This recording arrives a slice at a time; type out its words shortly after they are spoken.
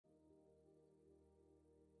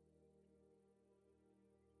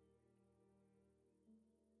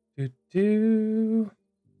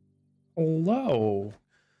Hello.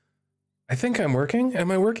 I think I'm working.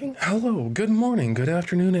 Am I working? Hello. Good morning, good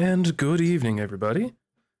afternoon, and good evening, everybody.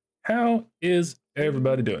 How is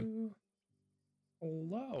everybody doing?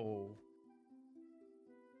 Hello.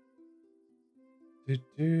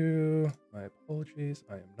 My apologies.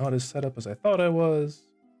 I am not as set up as I thought I was.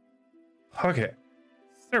 Okay.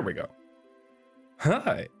 There we go.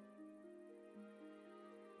 Hi.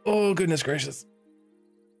 Oh, goodness gracious.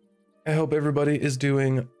 I hope everybody is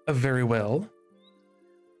doing very well.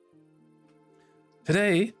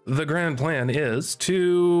 Today, the grand plan is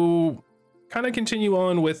to kind of continue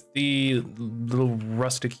on with the little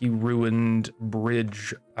rusticy ruined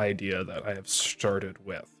bridge idea that I have started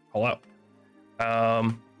with. Hello.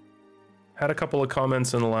 Had a couple of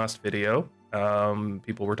comments in the last video.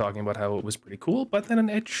 People were talking about how it was pretty cool, but then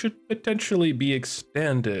it should potentially be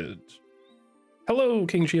extended. Hello,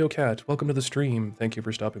 King Geocat. Welcome to the stream. Thank you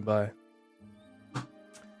for stopping by.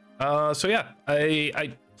 So yeah,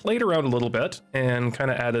 I played around a little bit and kind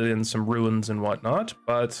of added in some ruins and whatnot,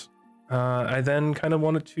 but I then kind of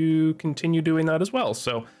wanted to continue doing that as well.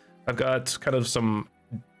 So I've got kind of some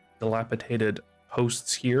dilapidated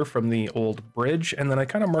posts here from the old bridge, and then I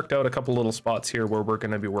kind of marked out a couple little spots here where we're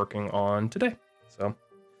going to be working on today. So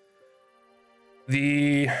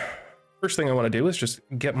the first thing I want to do is just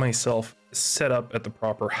get myself set up at the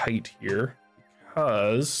proper height here,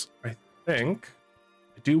 because I think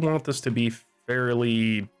I do want this to be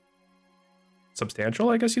fairly substantial,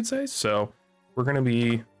 I guess you'd say. So we're going to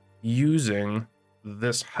be using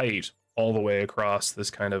this height all the way across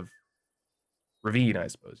this kind of ravine, I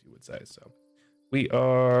suppose you would say. So we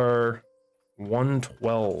are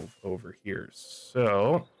 112 over here.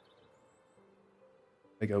 So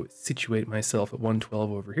if I go situate myself at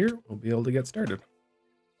 112 over here, we'll be able to get started.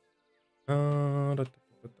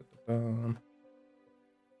 111,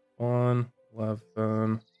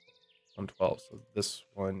 112. So this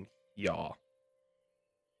one, yeah.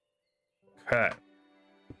 Okay.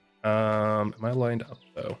 Am I lined up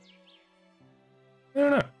though? I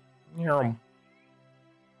don't know.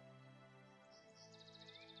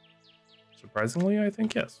 Surprisingly, I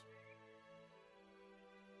think yes.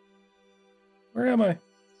 Where am I?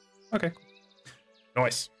 Okay.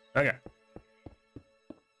 Nice. Okay.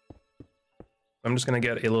 I'm just gonna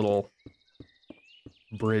get a little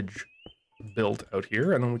bridge built out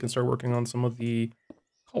here, and then we can start working on some of the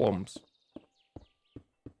columns.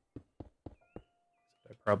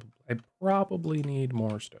 I probably need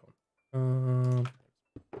more stone. I'll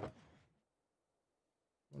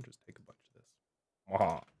just take a bunch of this.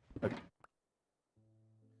 Aha. Okay.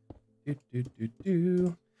 Did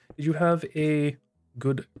you have a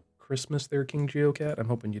good Christmas there, King Geocat? I'm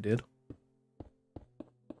hoping you did.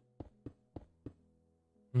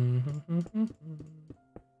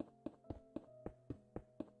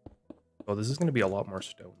 Oh, this is going to be a lot more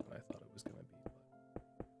stone than I thought it was going to be.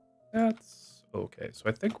 But that's okay. So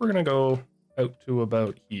I think we're going to go out to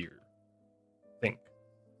about here. I think.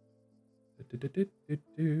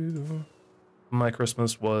 My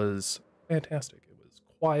Christmas was fantastic. It was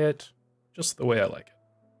quiet, just the way I like it.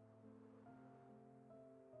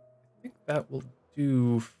 I think that will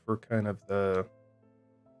do for kind of the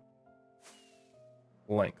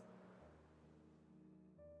length.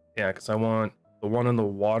 Yeah, because I want the one in the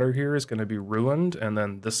water here is going to be ruined, and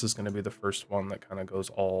then this is going to be the first one that kind of goes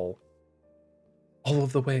all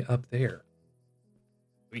of the way up there.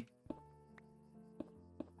 Sweet.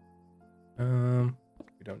 We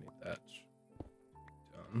don't need that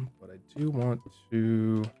done, but I do want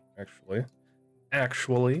to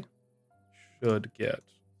actually should get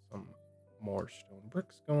some more stone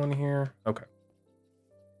bricks going here. Okay.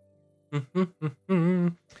 A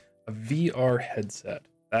VR headset.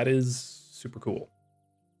 That is super cool.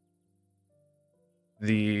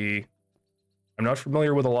 I'm not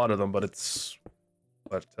familiar with a lot of them, but it's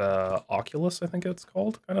Oculus, I think it's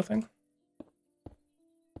called, kind of thing.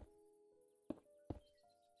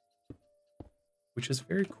 Which is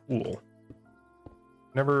very cool.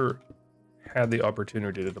 Never had the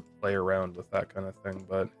opportunity to play around with that kind of thing,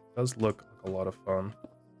 but it does look like a lot of fun.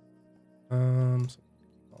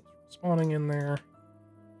 Spawning in there.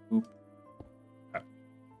 Oop. Ah.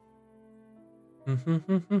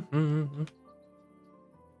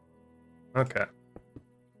 Okay.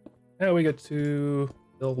 Now we get to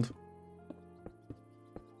build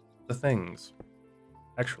the things.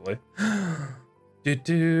 Actually.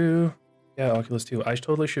 Yeah, Oculus 2. I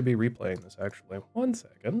totally should be replaying this, actually. 1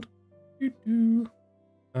 second. Single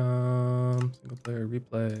player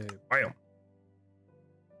replay. Bam!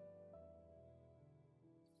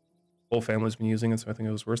 Whole family's been using it, so I think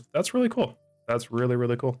it was worth. That's really cool. That's really,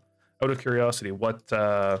 really cool. Out of curiosity, what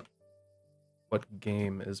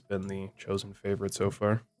game has been the chosen favorite so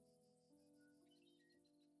far?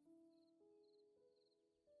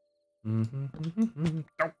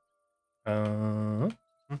 Okay.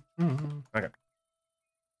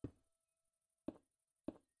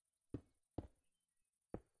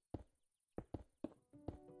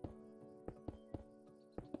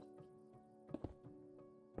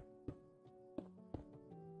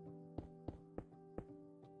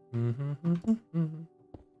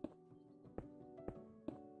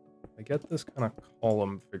 I get this kind of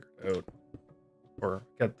column figured out, or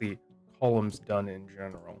get the columns done in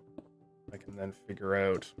general. I can then figure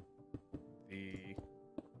out the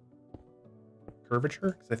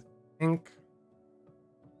curvature, because I think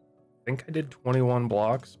I did 21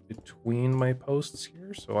 blocks between my posts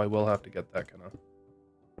here, so I will have to get that kind of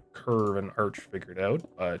curve and arch figured out,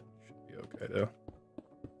 but should be okay though.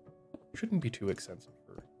 Shouldn't be too extensive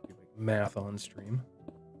for doing math on stream.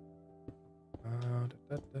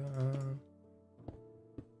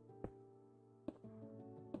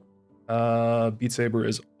 Beat Saber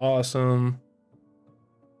is awesome.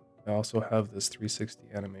 I also have this 360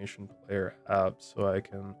 animation player app, so I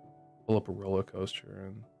can pull up a roller coaster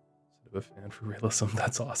and instead of a fan for realism.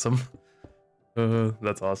 That's awesome.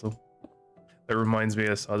 That's awesome. That reminds me,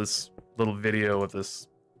 I saw this little video of this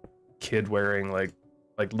kid wearing like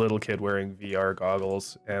little kid wearing VR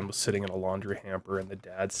goggles and was sitting in a laundry hamper, and the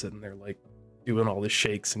dad sitting there like doing all the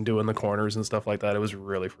shakes and doing the corners and stuff like that. It was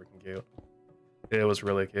really freaking cute. It was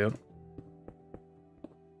really cute.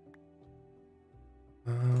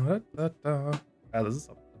 This is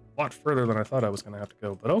a lot further than I thought I was gonna have to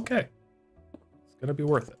go, but okay. It's gonna be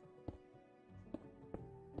worth it.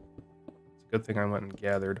 It's a good thing I went and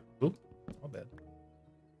gathered. Oop, my bad.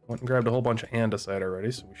 Went and grabbed a whole bunch of andesite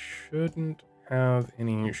already, so we shouldn't have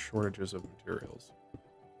any shortages of materials.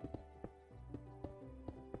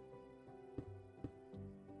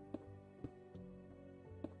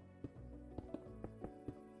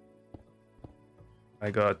 I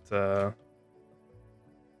got,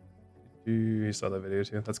 you saw that video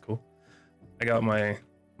too, that's cool. I got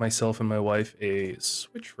myself and my wife a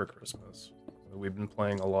Switch for Christmas. So we've been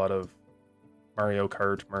playing a lot of Mario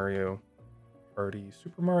Kart, Mario Party,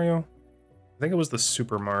 Super Mario. I think it was the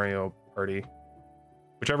Super Mario Party,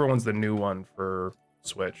 whichever one's the new one for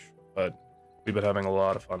Switch, but we've been having a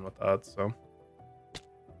lot of fun with that, so.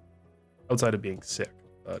 Outside of being sick,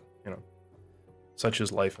 but, you know, such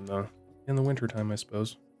is life in the wintertime, I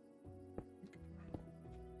suppose.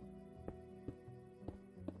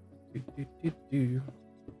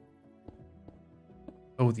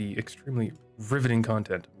 Oh, the extremely riveting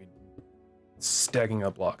content. I mean, stacking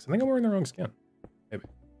up blocks. I think I'm wearing the wrong skin. Maybe.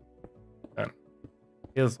 I don't know.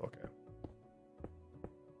 It's okay.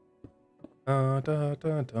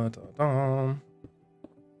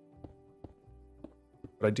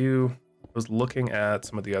 But I was looking at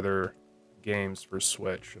some of the other games for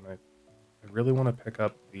Switch, and I really want to pick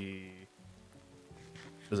up the,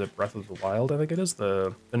 is it Breath of the Wild? I think it is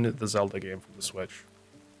the Zelda game for the Switch.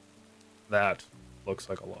 That looks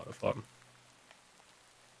like a lot of fun.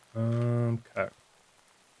 Okay.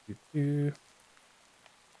 The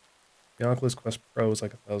Oculus Quest Pro is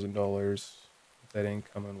like $1,000. If that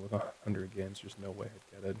ain't coming with 100 games, there's no way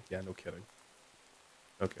I'd get it. Yeah, no kidding.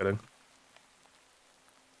 No kidding.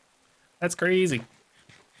 That's crazy.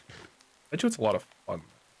 Bet you it's a lot of fun.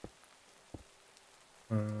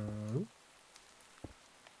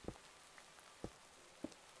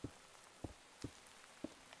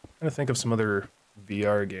 Trying to think of some other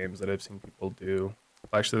VR games that I've seen people do.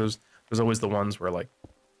 Actually, there's always the ones where like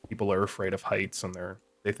people are afraid of heights and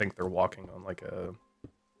they think they're walking on like a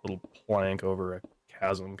little plank over a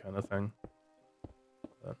chasm kind of thing.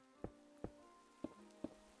 But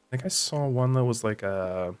I think I saw one that was like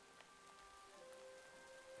a,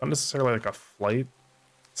 not necessarily like a flight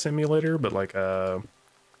simulator, but like a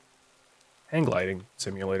hang gliding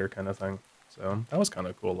simulator kind of thing. So that was kind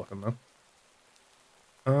of cool looking though.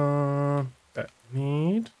 Okay,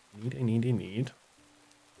 need. I'm going to need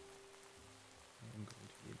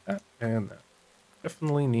that and that.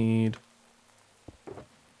 Definitely need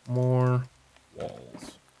more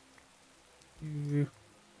walls. 2,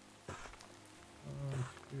 1,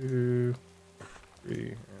 2, 3,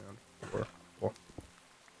 and 4. Cool.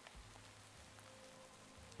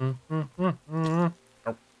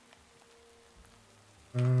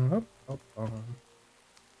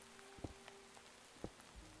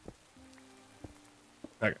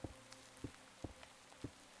 Okay.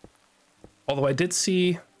 Although I did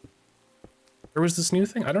see there was this new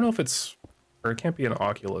thing. I don't know if it's, or it can't be an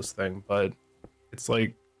Oculus thing, but it's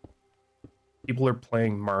like people are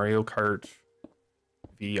playing Mario Kart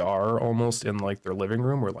VR almost in like their living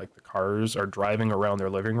room, where like the cars are driving around their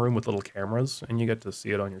living room with little cameras and you get to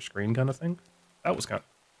see it on your screen kind of thing. That was kind of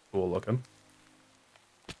cool looking.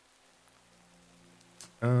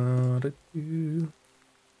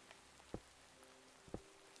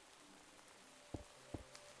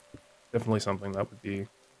 Definitely something that would be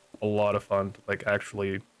a lot of fun to like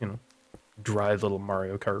actually, you know, drive little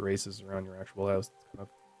Mario Kart races around your actual house. It's kind of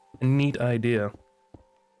a neat idea.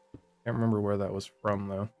 Can't remember where that was from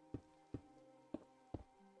though.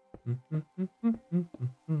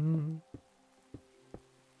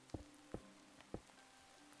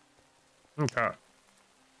 Okay.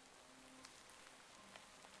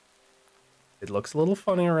 It looks a little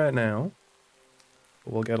funny right now,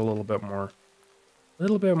 but we'll get a little bit more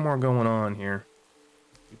going on here.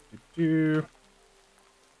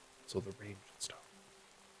 So the range and stuff.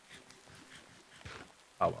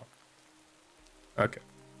 Oh well. Okay.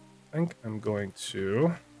 I think I'm going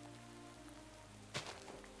to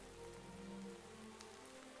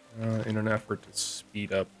in an effort to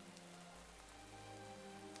speed up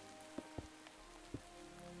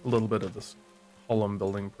a little bit of this column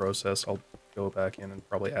building process, I'll go back in and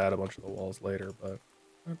probably add a bunch of the walls later, but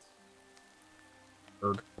that's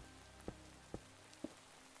erg.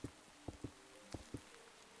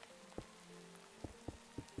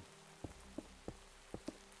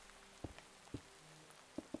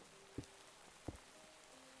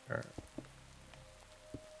 Alright.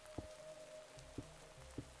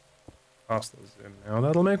 Toss those in now.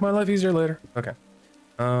 That'll make my life easier later. Okay.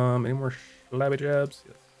 Any more shlabby jabs?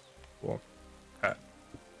 Yes. Cool. Okay.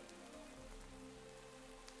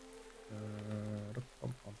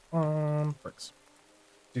 Bricks.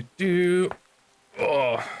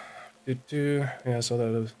 Oh. Yeah, so that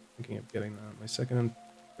I was thinking of getting that. My second and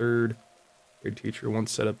third grade teacher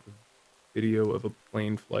once set up a video of a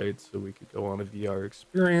plane flight so we could go on a VR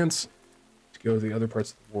experience to go to the other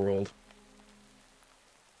parts of the world.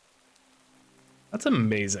 That's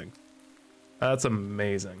amazing. That's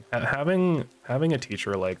amazing. Having a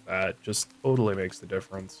teacher like that just totally makes the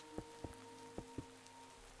difference.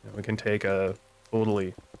 You know, we can take a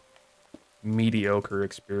totally mediocre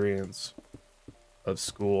experience of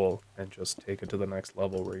school and just take it to the next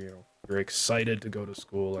level where, you know, you're excited to go to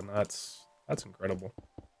school, and that's incredible.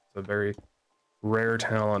 It's a very rare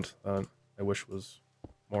talent that I wish was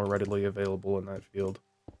more readily available in that field.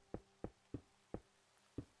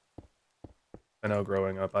 I know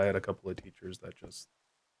growing up, I had a couple of teachers that just,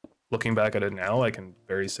 looking back at it now, I can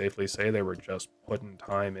very safely say they were just putting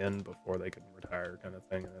time in before they could retire kind of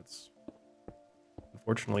thing, and it's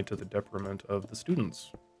unfortunately to the detriment of the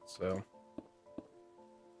students, so,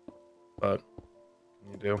 but what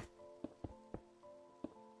can you do?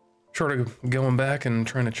 Short of going back and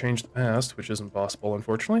trying to change the past, which isn't possible,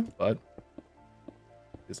 unfortunately, but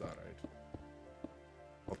it's alright.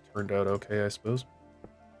 Well, it turned out okay, I suppose.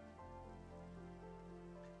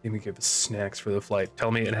 Maybe give us snacks for the flight. Tell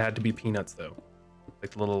me it had to be peanuts, though. Like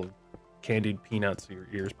the little candied peanuts so your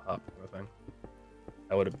ears pop kind of thing.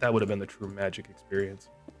 That would have been the true magic experience.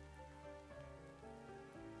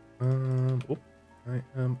 Whoop. I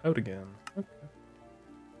am out again. Okay.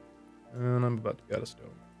 And I'm about to get a stone.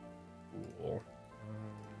 Cool.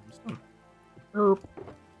 Stone. Just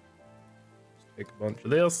take a bunch of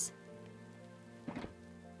this.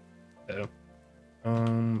 Oh.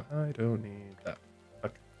 I don't need that.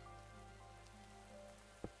 Okay.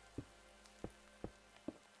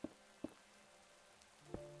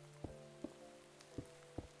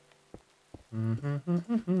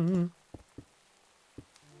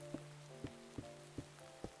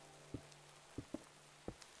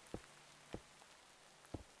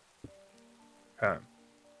 Okay.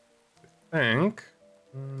 I think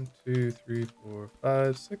 1, 2, 3, 4,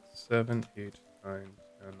 5, 6, 7, 8, 9, 10,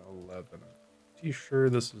 11. Pretty sure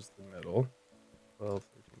this is the middle. 12,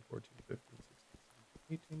 13, 14, 15, 16,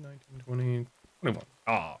 17, 18, 19, 20, 21.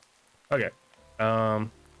 Ah. Okay.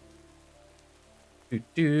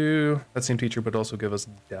 That same teacher would also give us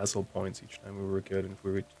dazzle points each time we were good, and if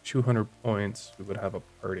we were 200 points, we would have a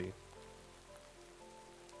party.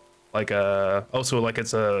 Like also like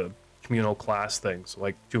it's a communal class thing, so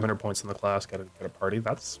like 200 points in the class get a party.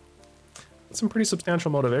 That's some pretty substantial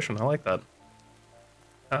motivation. I like that.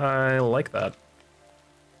 I like that.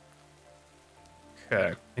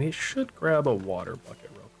 Okay, and he should grab a water bucket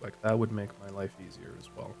real quick. That would make my life easier as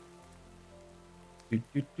well. Boink.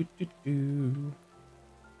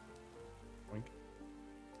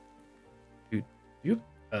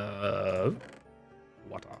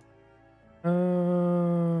 Water.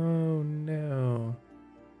 Oh no.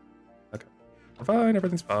 Okay. Fine,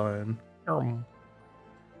 everything's fine.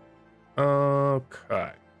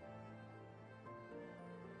 Okay.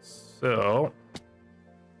 So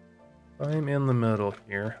I'm in the middle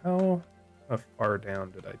here. How far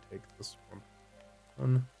down did I take this one?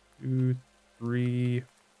 1, 2, 3.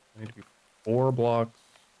 I need to be 4 blocks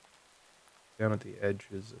down at the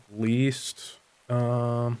edges at least.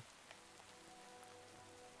 Let's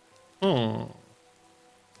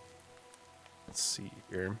see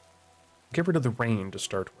here. Get rid of the rain to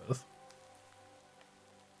start with.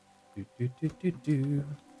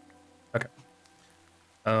 Okay.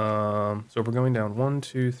 So we're going down 1,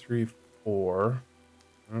 2, 3, 4.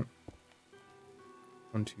 1,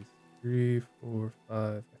 2, 3, 4, 5.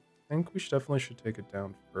 I think we definitely should take it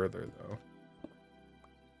down further though. So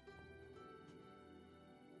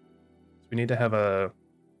we need to have a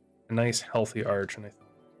nice healthy arch, and I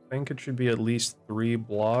think it should be at least 3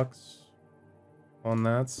 blocks on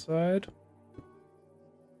that side.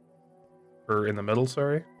 Or in the middle,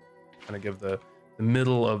 sorry. Kind of give the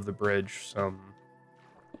middle of the bridge some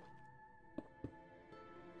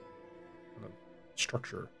kind of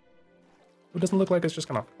structure. It doesn't look like it's just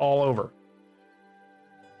gonna fall over.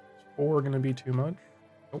 Is 4 gonna be too much?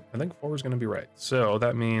 Nope, I think 4 is gonna be right. So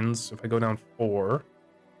that means if I go down 4,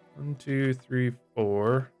 1, 2, 3,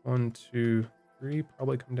 4, 1, 2, 3,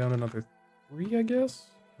 probably come down another 3, I guess.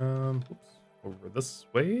 Oops, over this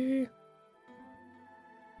way.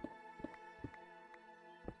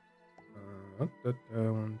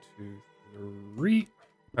 1, 2, 3.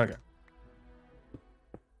 Okay.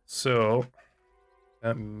 So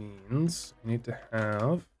that means I need to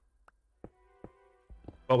have.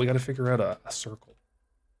 Well, we got to figure out a circle.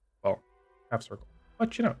 Well, half circle.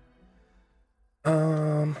 But you know.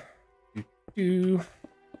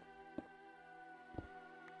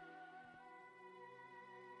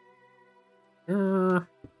 No,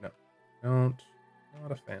 don't.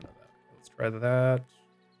 Not a fan of that. Let's try that.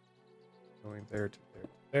 Going there to there to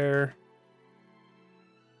there.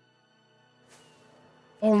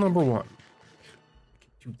 Fall number 1. I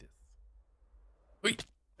can do this. Wait.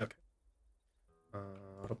 Okay.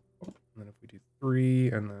 And then if we do 3,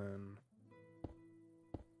 and then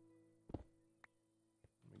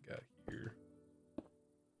what we got here.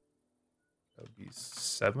 That would be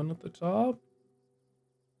 7 at the top.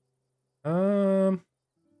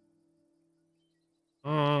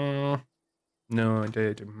 No,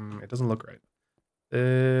 it doesn't look right.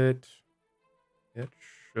 It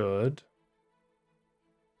should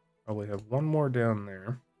probably have 1 more down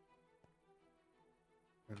there.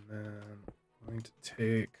 And then I'm going to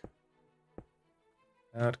take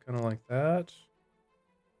that kind of like that.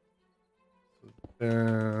 So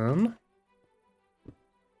then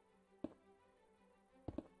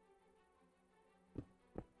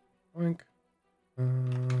Oink.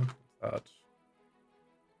 That.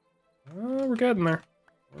 We're getting there.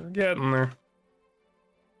 We're getting there.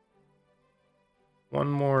 1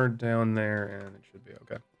 more down there, and it should be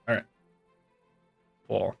okay. All right.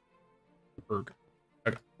 Fall. Berg.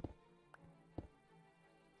 Okay.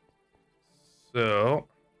 So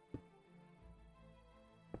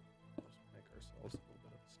let's make ourselves a little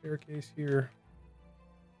bit of a staircase here.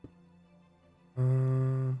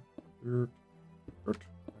 Okay.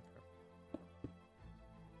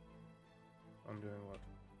 I'm doing what?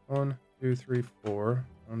 1, 2, 3, 4.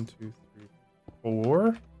 1, 2, 3,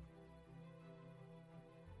 4.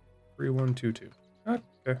 3, 1, 2, 2.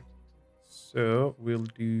 Okay. So we'll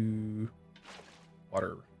do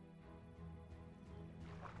water.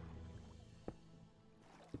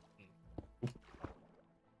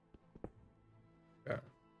 Okay.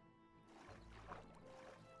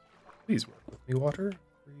 Please work with me, water.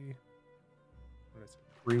 3. What is it?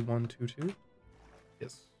 3, 1, 2, 2.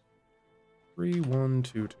 Yes. 3, 1,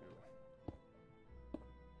 2, 2.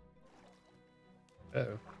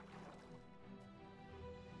 Uh-oh.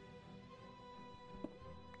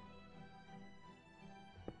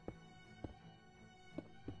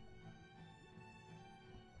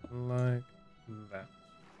 Like that.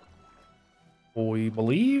 We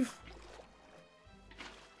believe.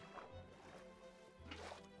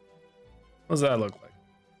 What does that look like?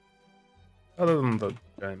 Other than the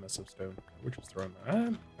giant mess of stone. We're just throwing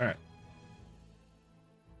that. Alright.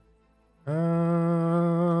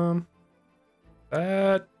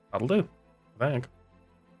 That'll do. I think.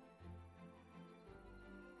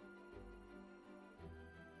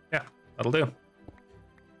 Yeah, that'll do.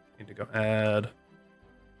 Need to go add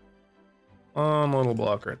 1 little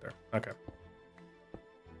block right there. Okay.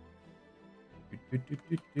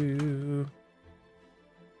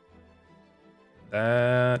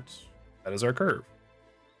 That is our curve.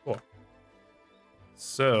 Cool.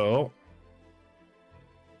 So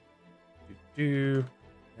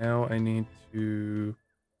Now I need to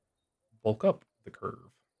bulk up the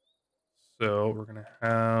curve. So we're gonna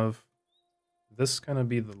have this gonna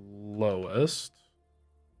be the lowest.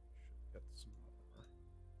 Should get some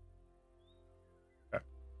more. Okay.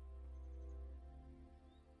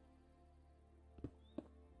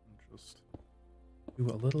 And just do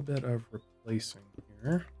a little bit of replacing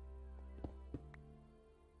here.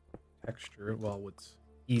 Texture it while it's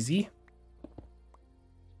easy.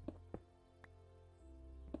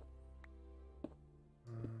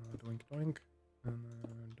 Doink doink. And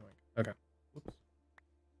then doink. Okay. Whoops.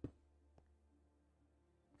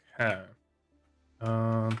 Okay.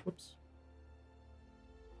 Whoops.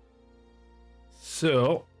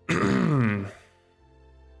 So now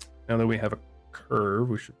that we have a curve,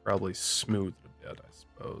 we should probably smooth it a bit, I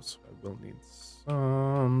suppose. I will need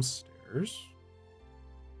some stairs.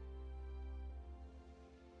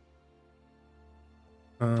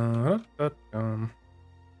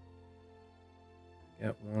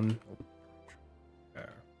 Get one. Oh,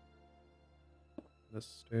 there. This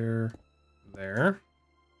stair there.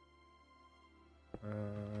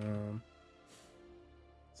 Let's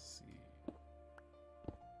see.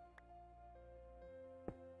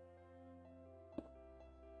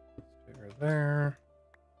 Stair there.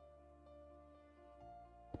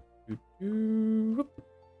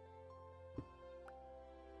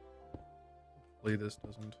 Hopefully this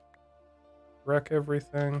doesn't wreck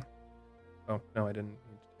everything. Oh, no, I didn't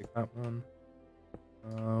need to take that one.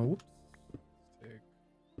 Whoops.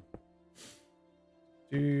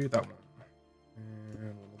 Do that one.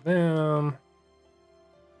 And one of them.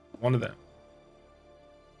 One of them.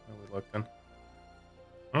 How are we looking?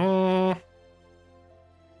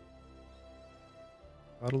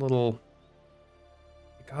 Got a little...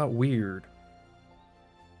 It got weird.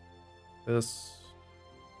 This...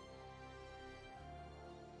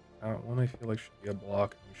 That one I feel like should be a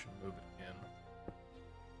block and we should move it in.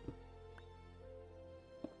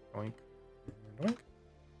 Doink. And doink.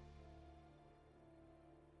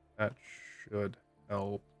 That should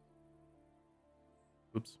help.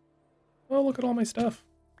 Oops. Oh, look at all my stuff.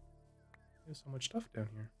 There's so much stuff down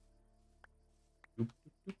here. Doop,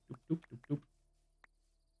 doop, doop, doop, doop, doop.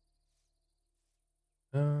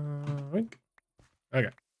 Wink.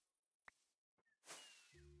 Okay.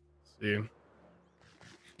 Let's see.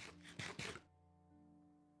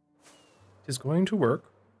 It is going to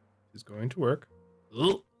work. It is going to work.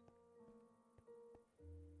 Ugh.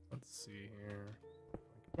 Let's see here.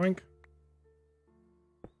 Boink.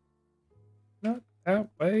 Not that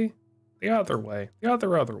way. The other way. The other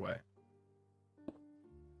way.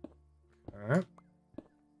 Okay.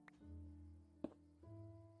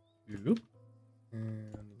 Oop.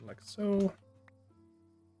 And like so.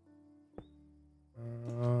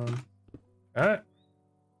 Okay.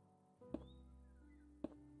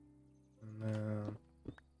 And then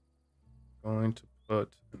going to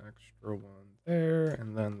put an extra one there,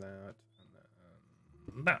 and then that,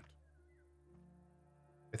 and then that.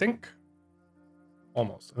 I think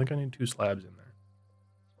almost. I think I need 2 slabs in there.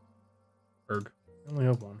 Erg. I only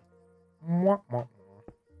have 1. Mwah, mwah, mwah.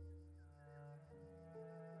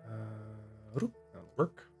 That'll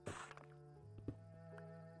work.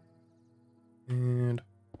 And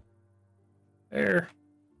there.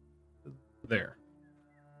 There.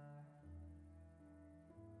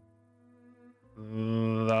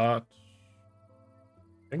 That I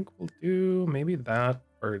think we'll do. Maybe that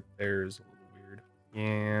part there's a little weird.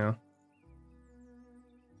 Yeah.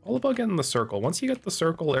 All about getting the circle. Once you get the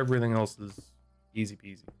circle, everything else is easy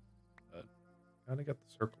peasy. But gotta get the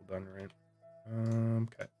circle done right.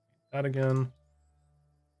 Okay. That again.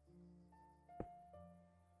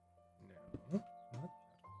 No, not that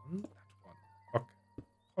one. That one. Okay.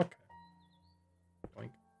 Okay.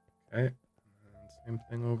 Doink. Okay. And same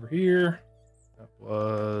thing over here. That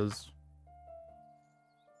was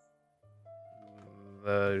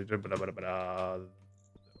the this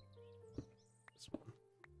one.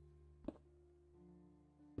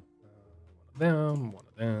 One of them,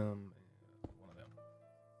 and one of them.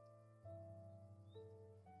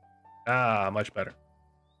 Ah, much better.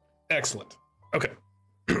 Excellent. Okay.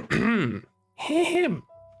 Him.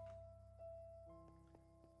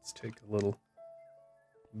 Let's take a little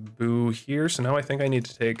boo here. So now I think I need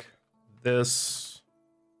to take this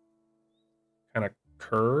kind of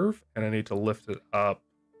curve and I need to lift it up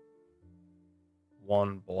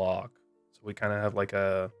 1 block. So we kind of have like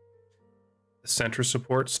a center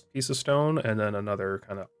support piece of stone and then another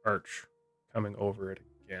kind of arch coming over it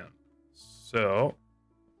again. So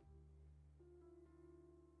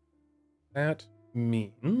that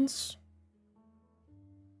means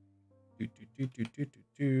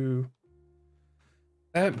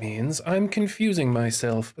That means I'm confusing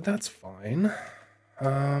myself, but that's fine.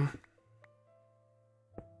 Let's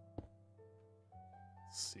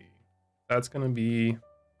see. That's gonna be...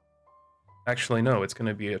 Actually, no, it's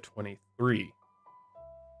gonna be a 23.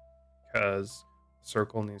 Because the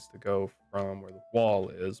circle needs to go from where the wall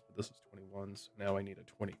is, but this is 21, so now I need a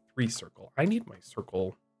 23 circle. I need my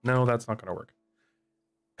circle. No, that's not gonna work.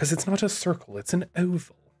 Because it's not a circle, it's an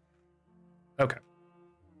oval. Okay.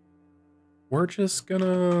 We're just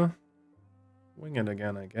gonna wing it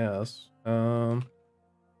again, I guess. We're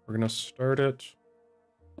gonna start it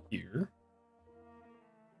here.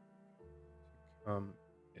 Come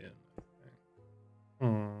in, I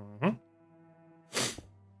think.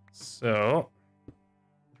 So,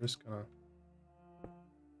 we're just gonna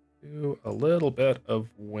do a little bit of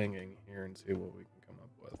winging here and see what we can come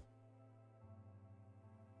up with.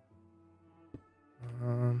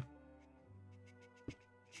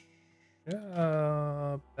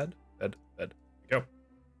 Yeah, bed. There we go.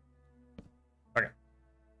 Okay.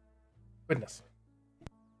 Goodness.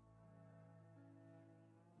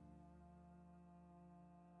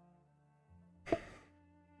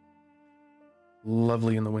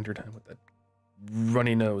 Lovely in the wintertime with that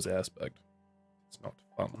runny nose aspect. It's not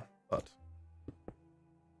fun, but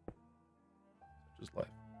such is life.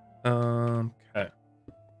 Okay.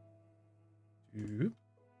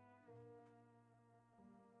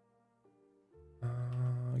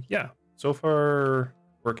 Yeah, so far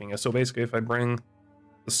working. So basically, if I bring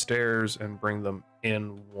the stairs and bring them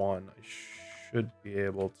in one, I should be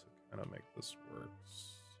able to kind of make this work.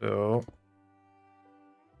 So...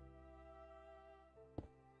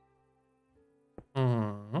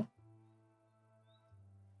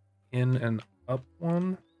 in and up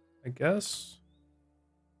one, I guess.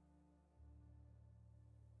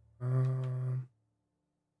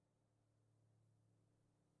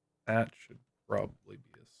 That should probably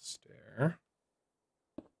be a stair.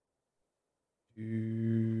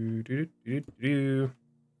 It's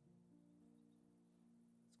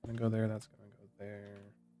gonna go there, that's gonna go there.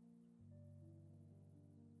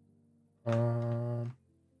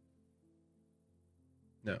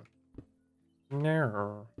 No.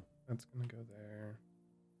 No. That's gonna go there.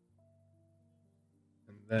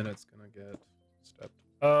 And then it's gonna get stepped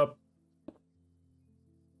up.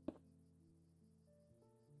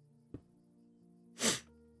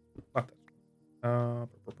 Not that.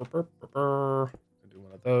 Do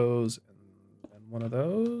one of those, and then one of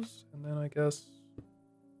those, and then I guess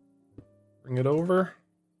bring it over.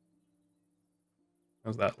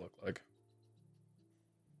 How's that look like?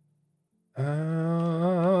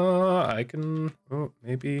 I can, oh,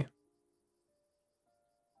 maybe.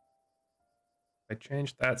 I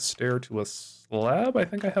changed that stair to a slab. I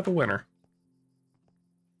think I have a winner.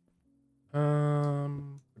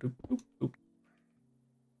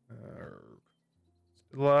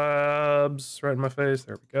 Slabs right in my face.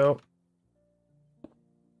 There we go.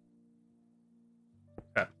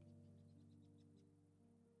 Okay.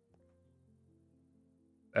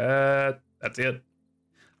 That's it.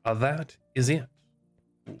 That is it.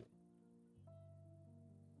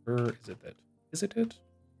 Or is it it? Is it it?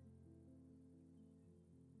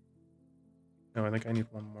 No, I think I need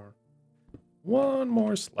one more. One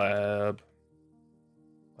more slab.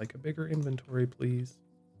 Like a bigger inventory, please.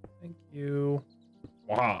 Thank you.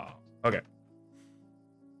 Wow. Okay.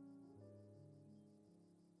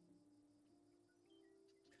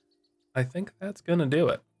 I think that's gonna do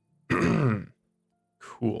it.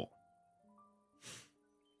 Cool.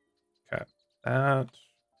 Okay. That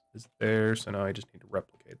is there, so now I just need to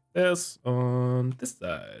replicate this on this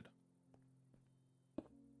side.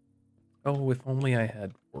 Oh, if only I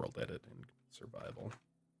had world edit in survival.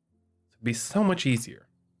 It'd be so much easier.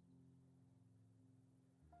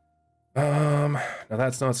 Now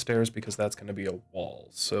that's not stairs because that's going to be a wall.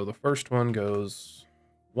 So the first one goes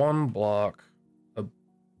one block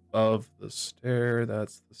above the stair.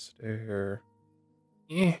 That's the stair.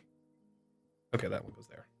 Eh. Okay, that one goes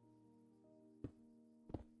there.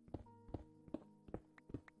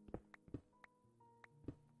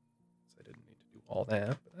 So I didn't need to do all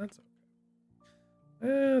that, but that's okay.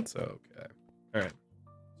 That's okay. All right. So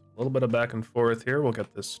a little bit of back and forth here. We'll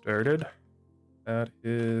get this started. That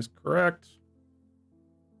is correct.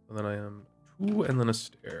 And then I am 2 and then a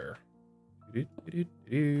stair.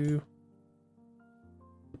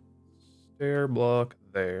 Stair block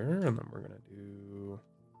there, and then we're gonna do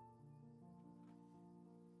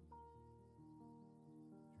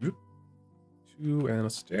 2 and a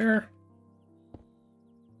stair.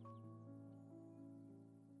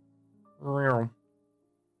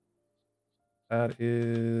 That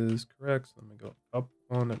is correct. So let me go up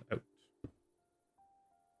 1 and out.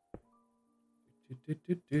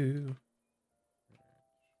 do.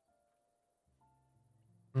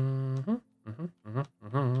 Go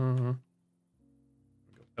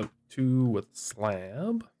out 2 with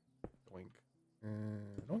slab. Doink.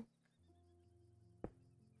 And doink.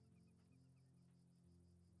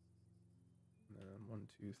 And then 1,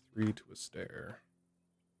 2, 3 to a stair.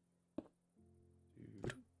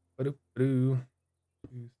 2, 2,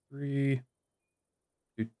 3.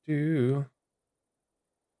 2.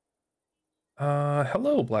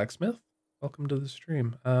 Hello, blacksmith. Welcome to the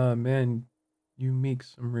stream. Man, you make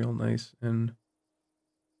some real nice and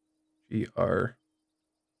GR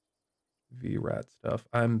VRAT stuff.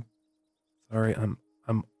 I'm sorry, I'm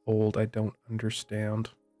old. I don't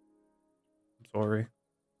understand. I'm sorry.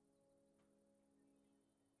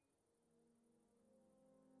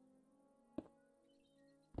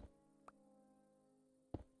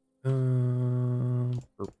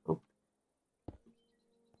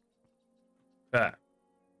 Ah.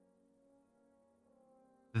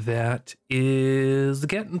 That is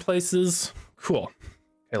getting places. Cool.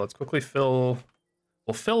 Okay, let's quickly fill.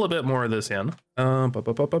 We'll fill a bit more of this in. Sorry,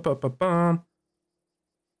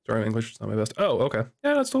 English is not my best. Oh, okay.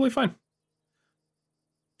 Yeah, that's totally fine.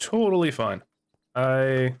 Totally fine.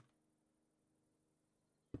 I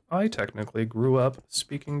technically grew up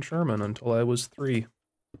speaking German until I was 3.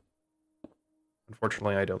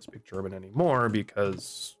 Unfortunately, I don't speak German anymore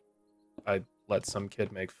because I let some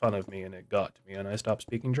kid make fun of me and it got to me and I stopped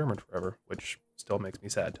speaking German forever, which still makes me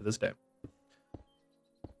sad to this day.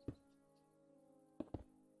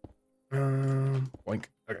 Boink.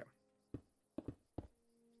 Okay.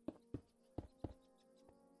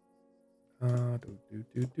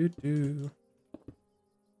 Do.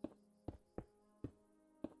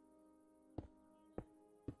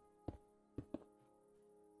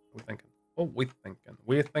 We're thinking. Oh,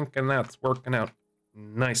 we're thinking that's working out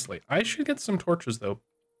nicely. I should get some torches though,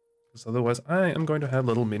 because otherwise I am going to have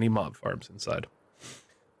little mini mob farms inside.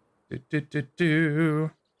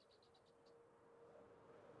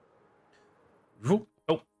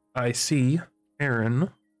 Oh, I see. Aaron.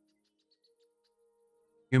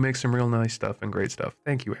 You make some real nice stuff and great stuff.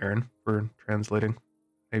 Thank you, Aaron, for translating.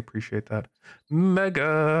 I appreciate that.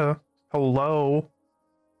 Mega, hello.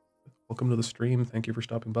 Welcome to the stream. Thank you for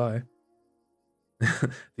stopping by.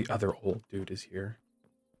 The other old dude is here.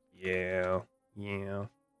 Yeah. And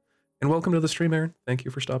welcome to the stream, Aaron. Thank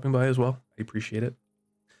you for stopping by as well. I appreciate it.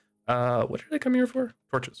 What did I come here for?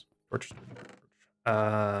 Torches.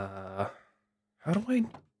 How do I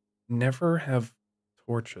never have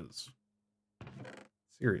torches?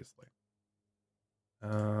 Seriously.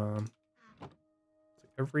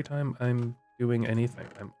 Every time I'm doing anything,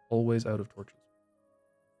 I'm always out of torches.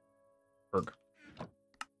 Berg.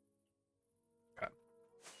 Okay.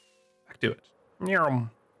 Back to it.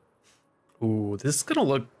 Ooh, this is gonna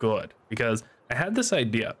look good because I had this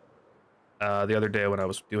idea the other day when I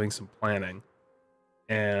was doing some planning,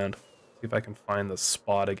 and see if I can find the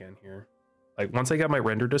spot again here. Like once I get my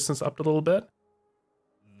render distance up a little bit,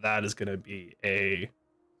 that is gonna be a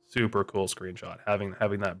super cool screenshot.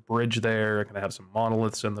 Having that bridge there, gonna have some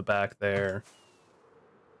monoliths in the back there.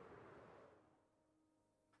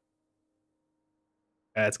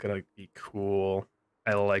 That's gonna be cool.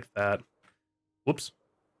 I like that. Whoops.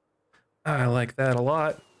 I like that a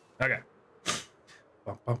lot. Okay.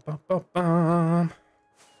 Okay.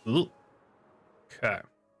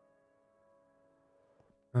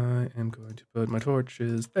 I am going to put my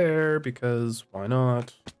torches there because why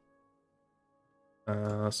not?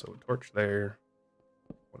 So a torch there,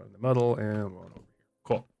 one on the metal, and one over here.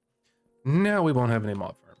 Cool. Now we won't have any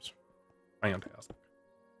mob farms. Fantastic.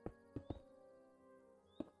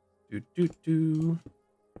 Do.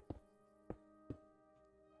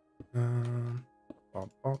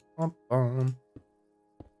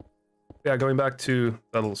 Yeah, going back to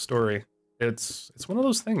that little story, it's one of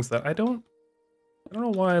those things that I don't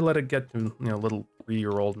know why I let it get to, little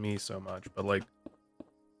 3-year-old me so much, but like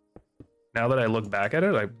now that I look back at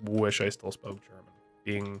it, I wish I still spoke German.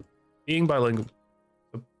 Being bilingual?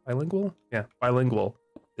 Yeah, bilingual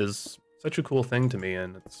is such a cool thing to me,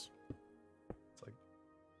 and it's like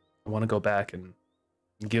I want to go back and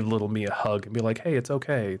give little me a hug and be like, hey, it's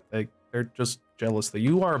okay. They're just jealous that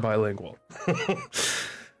you are bilingual.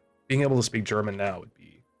 Being able to speak German now would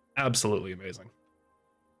be absolutely amazing.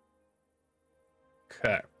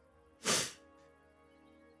 Okay.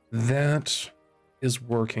 That is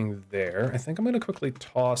working there. I think I'm going to quickly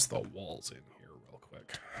toss the walls in here real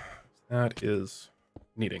quick. That is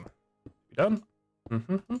needing to be done.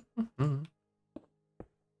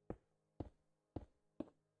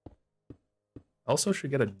 Also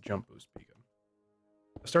should get a jump boost beacon.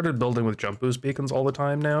 I started building with jump boost beacons all the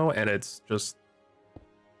time now, and it's just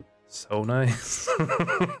so nice.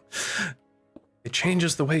 It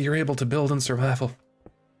changes the way you're able to build in survival.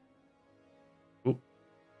 Ooh,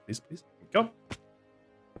 please, please, go.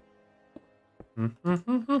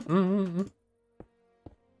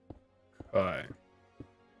 Okay.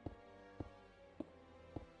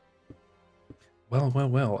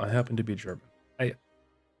 Well, I happen to be German.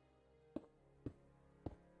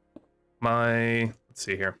 Let's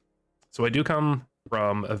see here. So I do come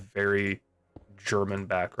from a very German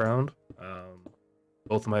background.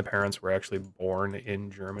 Both of my parents were actually born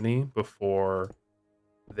in Germany before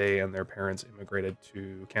they and their parents immigrated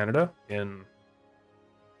to Canada in,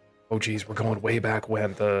 oh geez, we're going way back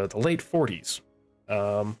when, the late 40s.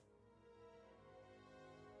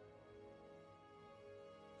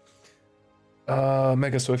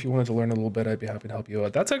 Mega, so if you wanted to learn a little bit, I'd be happy to help you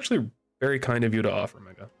out. That's actually very kind of you to offer,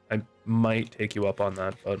 Mega. I might take you up on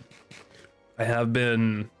that, but I have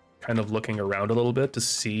been kind of looking around a little bit to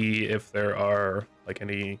see if there are like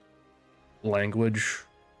any language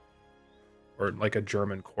or like a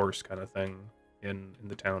German course kind of thing in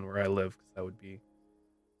the town where I live, because that would be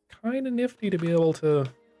kind of nifty to be able to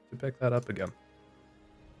pick that up again.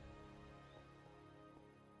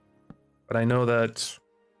 But I know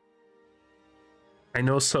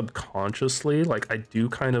subconsciously, like, I do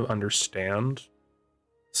kind of understand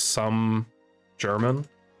some German,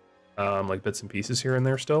 like bits and pieces here and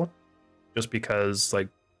there still, just because, like,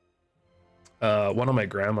 one of my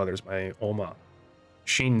grandmothers, my Oma,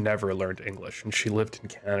 she never learned English, and she lived in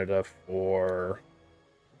Canada for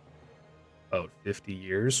about 50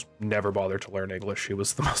 years, never bothered to learn English. She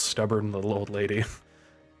was the most stubborn little old lady,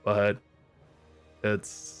 but it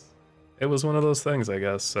was one of those things, I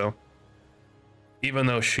guess. So even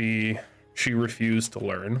though she refused to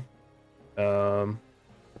learn,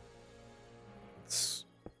 it's,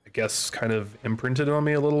 I guess, kind of imprinted on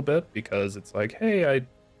me a little bit, because it's like, hey, I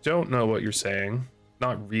don't know what you're saying.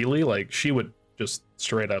 Not really, like, she would just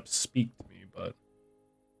straight up speak to me, but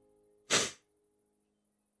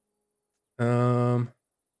I'm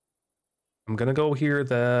gonna go here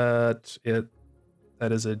that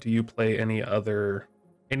is a, do you play any other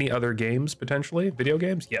games, potentially? Video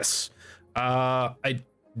games? Yes. I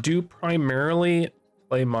do primarily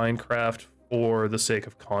play Minecraft for the sake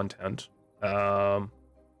of content.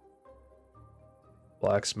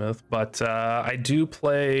 Blacksmith, but I do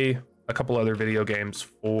play a couple other video games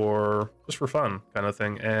just for fun kind of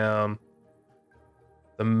thing.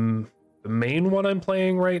 The main one I'm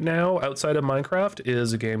playing right now outside of Minecraft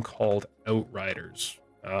is a game called Outriders.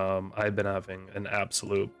 I've been having an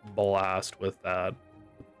absolute blast with that.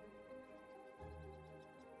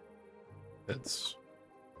 It's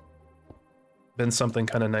been something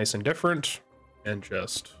kind of nice and different, and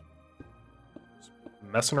just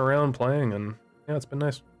messing around playing, and yeah, it's been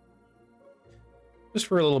nice. Just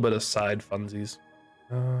for a little bit of side funsies.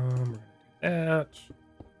 We're gonna do that.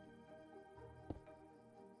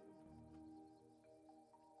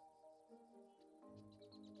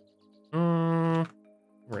 We're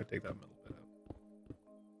gonna take that middle bit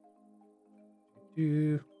out.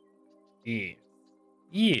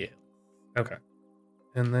 Yeah. Okay.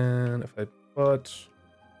 And then if I put,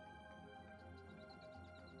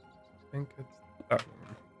 I think it's that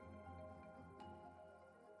one.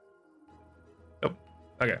 Nope.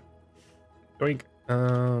 Okay. Doink.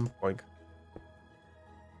 Boink.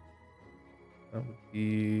 That would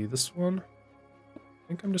be this one. I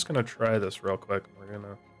think I'm just gonna try this real quick. We're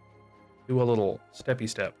gonna do a little steppy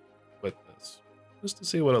step with this, just to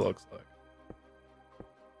see what it looks like.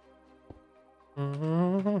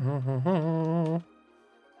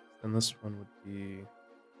 And this one would be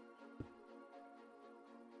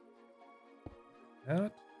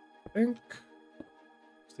that, I think.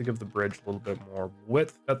 Just to give the bridge a little bit more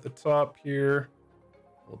width at the top here,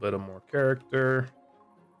 a little bit of more character.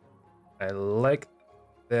 I like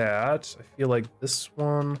that. I feel like this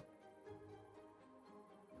one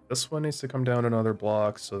needs to come down another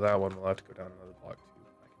block, so that one will have to go down another block too.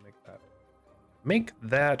 I can make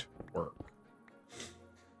that work.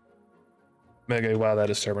 Mega, wow, that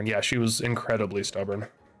is stubborn. Yeah, she was incredibly stubborn.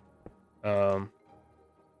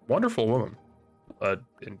 Wonderful woman, but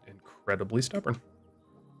incredibly stubborn.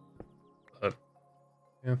 But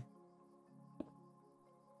yeah,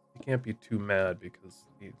 you can't be too mad, because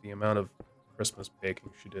the amount of Christmas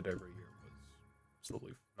baking she did every year was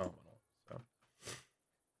absolutely phenomenal. So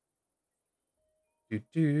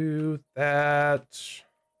do that.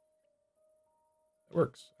 It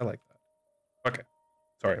works. I like that. Okay.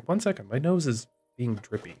 Sorry, 1 second. My nose is being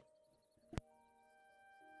drippy.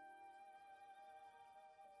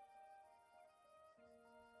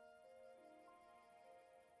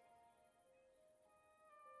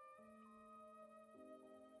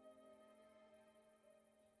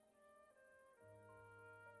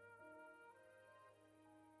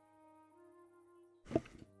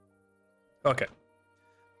 Okay.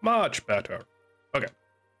 Much better. Okay.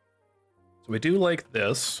 So we do like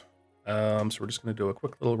this. So we're just going to do a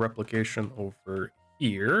quick little replication over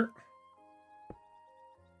here. So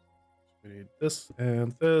we need this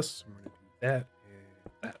and this. I'm going to do that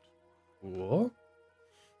and that. Cool.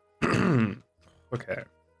 Okay.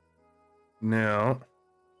 Now,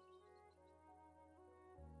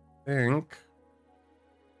 I think.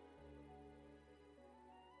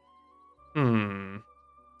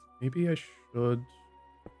 Maybe I should.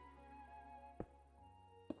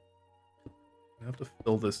 I have to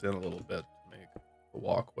fill this in a little bit to make the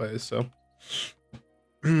walkway. So,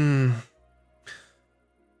 I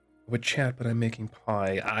would chat, but I'm making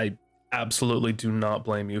pie. I absolutely do not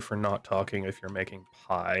blame you for not talking if you're making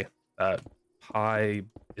pie. Pie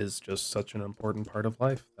is just such an important part of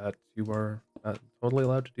life that you are totally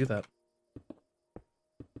allowed to do that.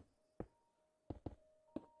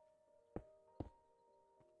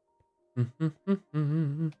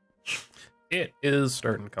 It is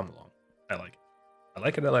starting to come along. I like it. I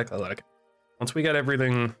like it. I like it. Once we get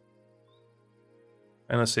everything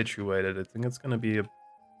kind of situated, I think it's going to be it's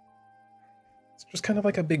just kind of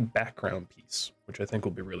like a big background piece, which I think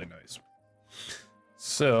will be really nice.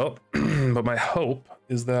 So, but my hope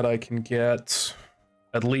is that I can get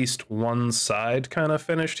at least one side kind of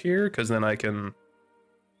finished here, because then I can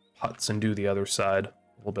putz and do the other side a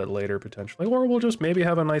little bit later potentially, or we'll just maybe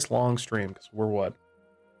have a nice long stream, because we're what?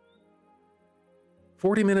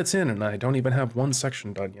 40 minutes in and I don't even have one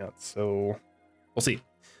section done yet, so we'll see.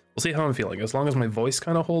 We'll see how I'm feeling. As long as my voice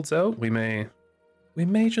kind of holds out, we may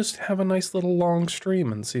just have a nice little long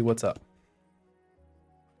stream and see what's up.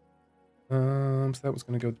 So that was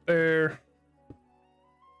gonna go there.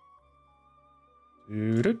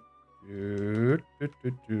 There.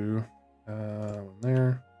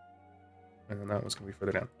 And then that was gonna be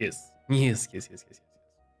further down. Yes.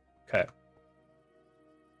 Okay.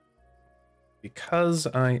 Because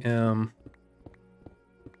I am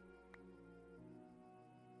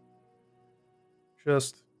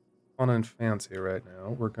just fun and fancy right now,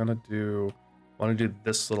 we're gonna want to do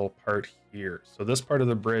this little part here. So this part of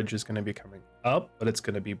the bridge is gonna be coming up, but it's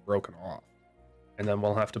gonna be broken off. And then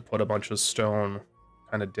we'll have to put a bunch of stone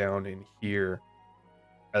kind of down in here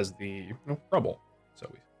as the rubble,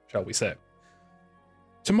 shall we say.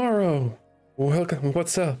 Tomorrow, welcome,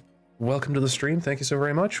 what's up? Welcome to the stream, thank you so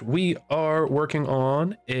very much. We are working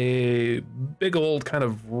on a big old kind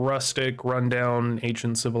of rustic, rundown,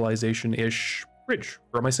 ancient civilization-ish bridge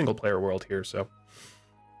for my single player world here, so.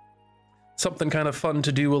 Something kind of fun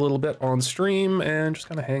to do a little bit on stream and just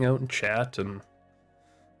kind of hang out and chat, and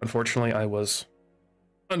unfortunately I was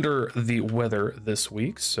under the weather this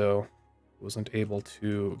week, so wasn't able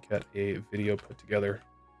to get a video put together,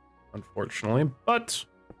 unfortunately, but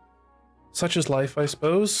such is life, I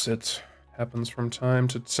suppose. It happens from time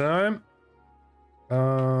to time.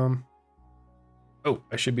 Oh,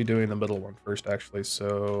 I should be doing the middle one first, actually,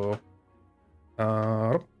 so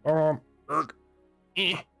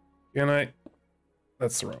can I?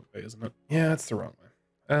 That's the wrong way, isn't it? Yeah, it's the wrong way.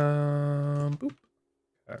 Boop.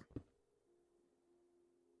 Okay.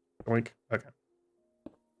 Oink. Okay.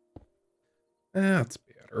 That's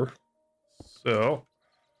better. So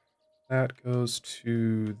that goes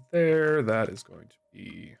to there. That is going to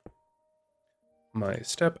be my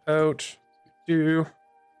step out. Do.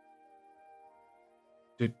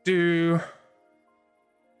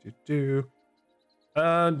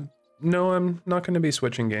 No, I'm not going to be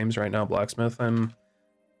switching games right now, Blacksmith. I'm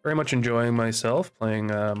very much enjoying myself playing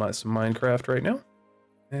some Minecraft right now,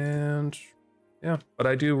 and yeah. But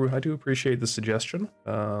I do appreciate the suggestion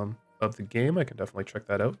of the game. I can definitely check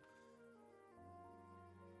that out.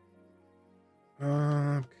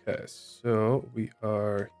 Okay, so we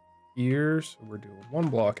are here. So we're doing one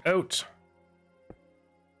block out,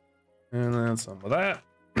 and then some of that.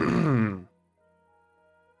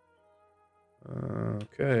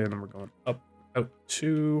 Okay, and then we're going up, out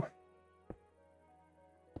 2.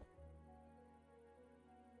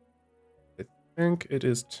 I think it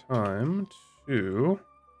is time to,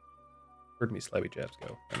 heard me slabby jabs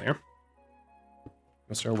go in there. I'm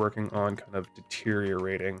gonna start working on kind of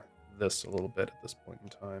deteriorating this a little bit at this point in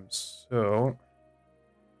time. So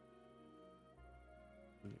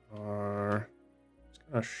we are just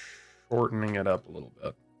kind of shortening it up a little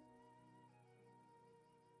bit.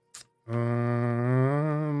 I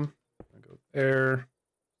go there,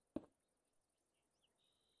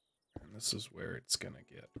 and this is where it's gonna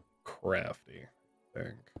get crafty, I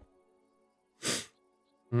think.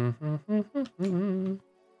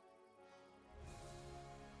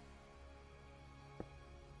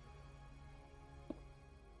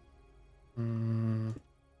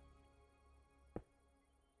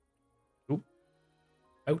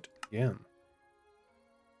 out again.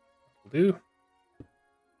 Will do.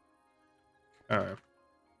 Okay.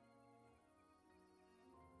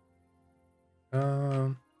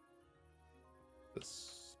 The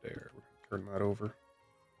stair. We're gonna turn that over.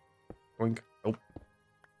 Boink. Nope.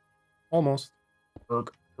 Almost.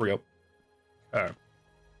 Berg. Here we go. Okay.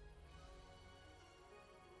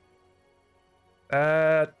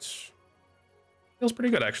 That feels pretty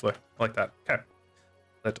good, actually. I like that. Okay.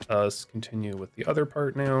 Let us continue with the other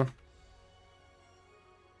part now.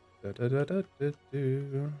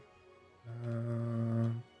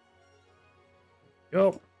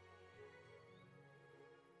 Go.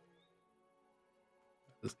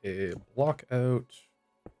 This is a block out.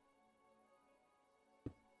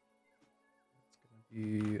 It's gonna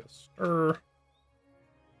be a stir.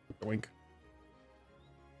 Doink.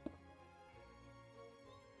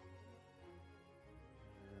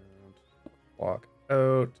 And block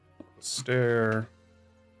out. A stair.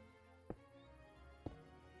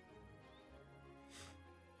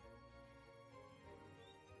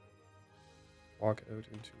 Walk out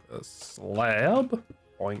into a slab.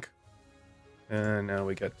 Boink. And now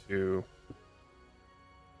we get to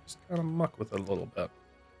just kind of muck with it a little bit.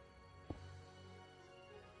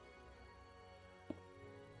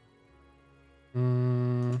 A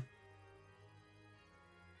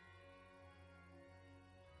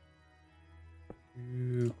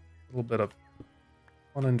little bit of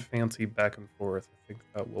fun and fancy back and forth. I think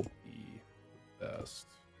that will be the best.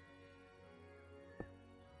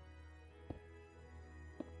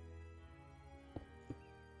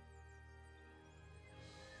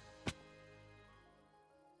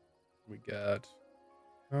 We got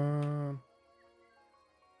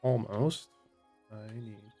almost. I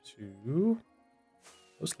need to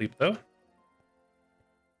go sleep though.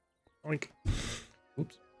 Oink.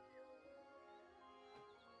 Oops.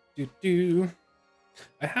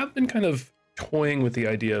 I have been kind of toying with the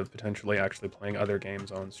idea of potentially actually playing other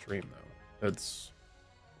games on stream though. It's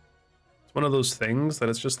one of those things that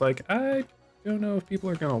it's just like, I don't know if people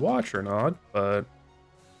are gonna watch or not, but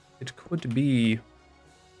it could be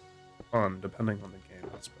fun depending on the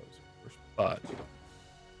game, I suppose, of course. But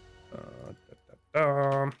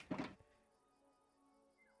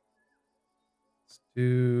let's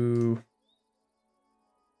do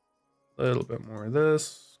a little bit more of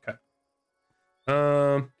this. Okay.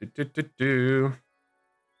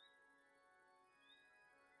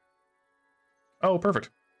 Oh, perfect.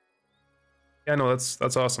 Yeah, no,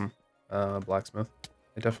 that's awesome. Blacksmith.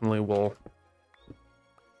 I definitely will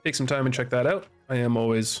take some time and check that out. I am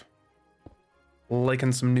always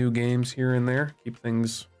liking some new games here and there. Keep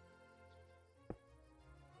things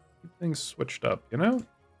switched up, you know?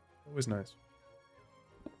 Always nice.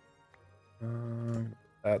 I'm gonna put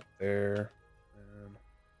that there, and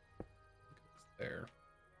there.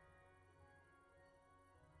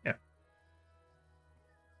 Yeah.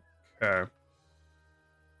 Okay.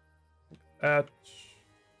 That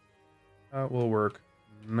will work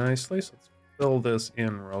nicely. So let's fill this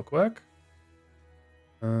in real quick.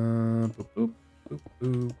 Boop, boop, boop,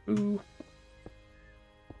 boop, boop.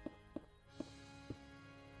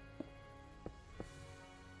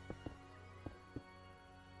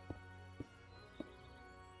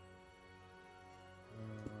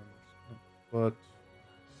 But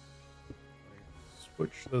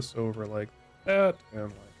switch this over like that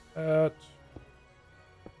and like that.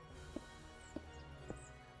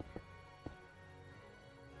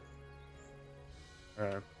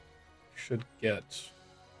 Alright, should get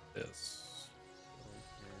this.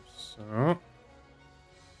 So,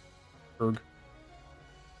 Berg.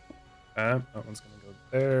 That one's gonna go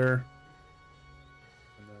there,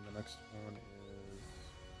 and then the next one is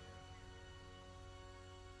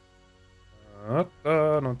not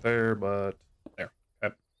there, but there.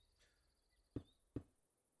 Okay.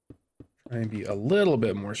 Try and be a little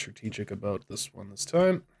bit more strategic about this one this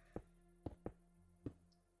time.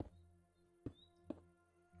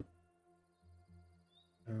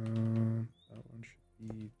 That one should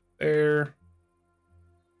be there.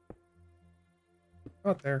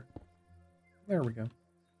 Not there. There we go.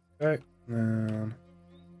 Okay, and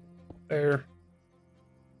there.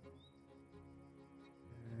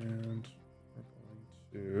 And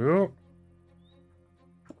we're going to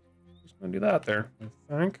just gonna do that there.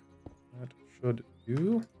 I think that should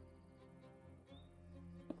do.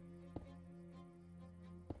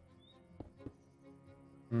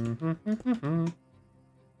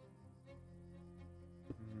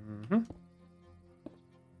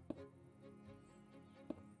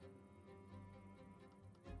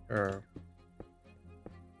 Sure.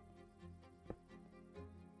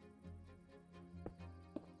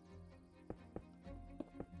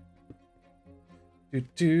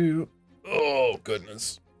 Oh,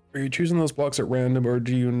 goodness. Are you choosing those blocks at random, or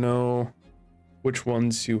do you know which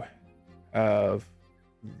ones you have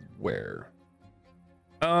where?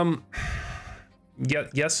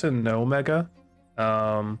 Yes and no, Mega.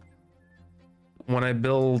 When I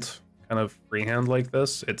build kind of freehand like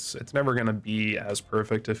this, it's never gonna be as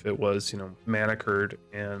perfect if it was, you know, manicured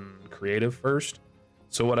and creative first.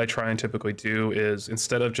 So what I try and typically do is,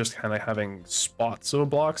 instead of just kind of having spots of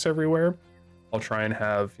blocks everywhere, I'll try and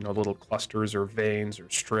have, you know, little clusters or veins or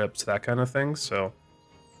strips, that kind of thing. So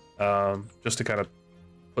just to kind of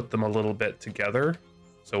put them a little bit together,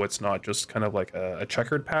 so it's not just kind of like a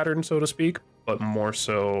checkered pattern, so to speak, but more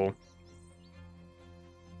so,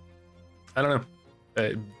 I don't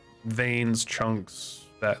know, veins, chunks,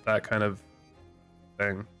 that kind of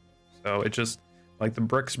thing. So it just, like, the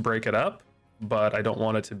bricks break it up, but I don't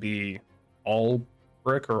want it to be all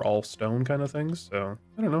brick or all stone kind of things. So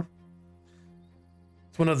I don't know.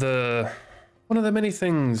 It's one of the many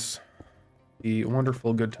things the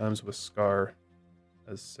wonderful Good Times with Scar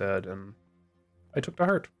has said, and I took to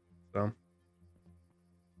heart. So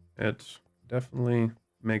it definitely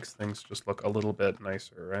makes things just look a little bit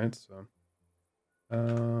nicer, right? So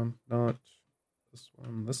not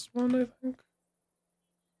this one, I think.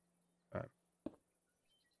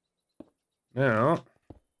 Now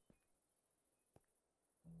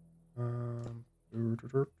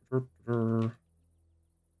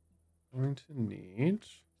going to need,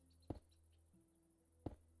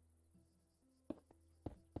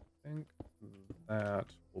 I think that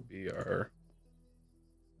will be our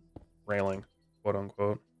railing, quote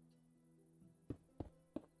unquote.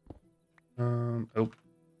 Oh, what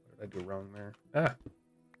did I do wrong there? Ah,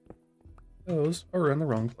 those are in the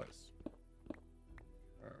wrong place.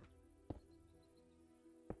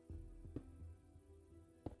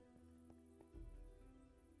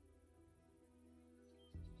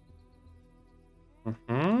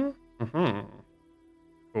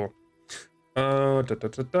 Cool.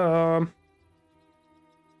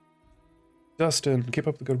 Dustin, keep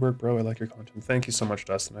up the good work, bro. I like your content. Thank you so much,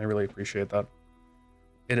 Dustin. I really appreciate that.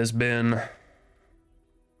 It has been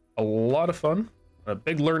a lot of fun, a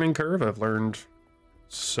big learning curve. I've learned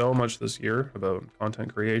so much this year about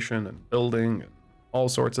content creation and building and all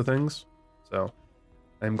sorts of things. So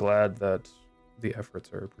I'm glad that the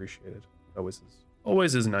efforts are appreciated. It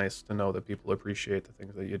always is nice to know that people appreciate the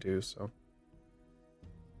things that you do. So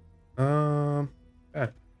yeah,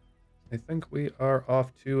 I think we are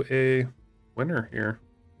off to a winner here.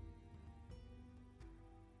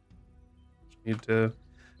 Need to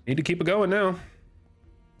keep it going now.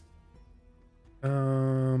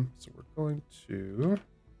 So we're going to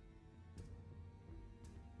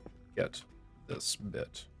get this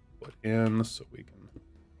bit put in so we can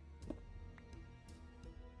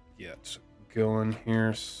get going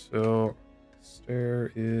here. So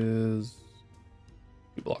stair is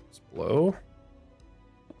 2 blocks below.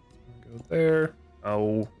 Go there.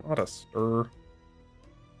 Oh, not a stir.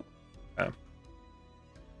 Okay.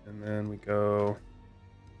 And then we go.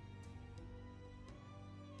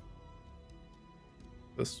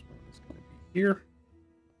 This one is going to be here.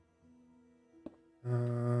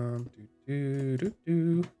 Okay.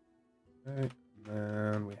 And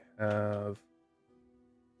then we have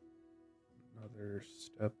another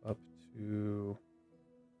step up to.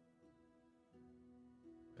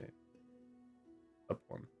 Wait. Up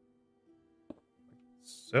one.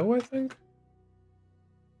 So I think.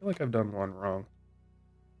 I feel like I've done one wrong.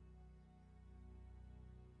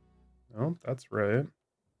 No, that's right.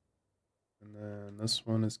 And then this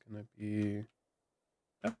one is gonna be,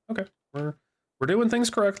 yeah, okay. We're doing things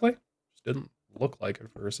correctly. Just didn't look like it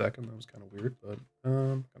for a second. That was kind of weird, but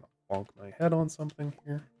I'm gonna bonk my head on something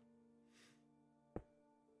here.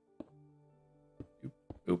 Boop,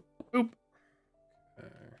 boop, boop. Okay.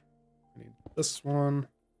 I need this one.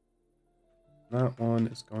 That one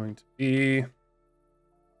is going to be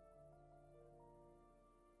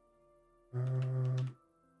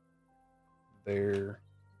there.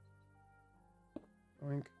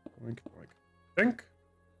 Boink, boink, boink. Think.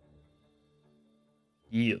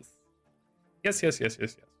 Yes. Yes.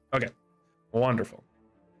 Okay. Wonderful.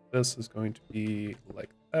 This is going to be like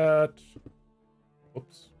that.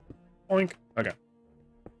 Whoops. Boink. Okay.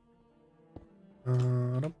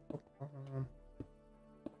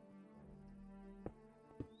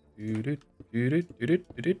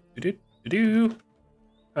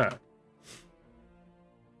 Ah.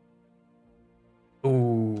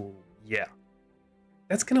 Oh, yeah.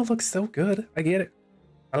 That's gonna look so good. I get it.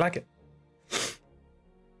 I like it.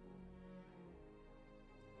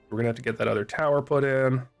 We're gonna have to get that other tower put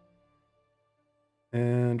in.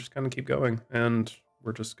 and just kind of keep going. And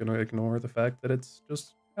we're just going to ignore the fact that it's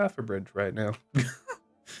just half a bridge right now.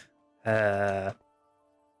 I'll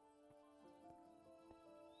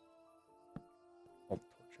torch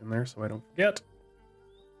in there so I don't forget.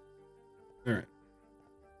 All right.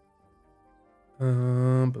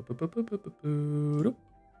 Put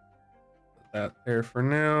that there for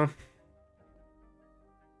now.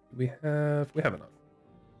 We have enough.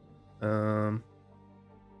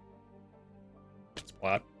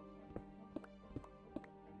 Splat.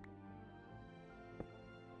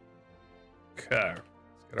 Okay,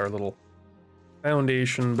 let's get our little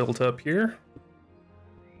foundation built up here.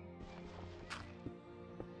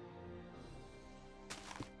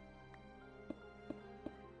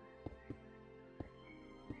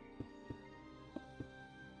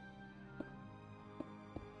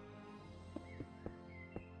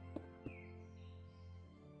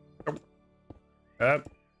 That.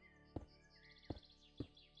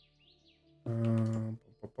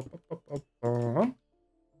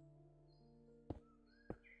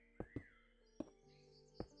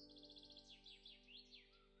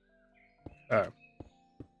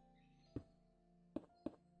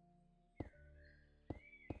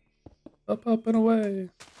 Up and away.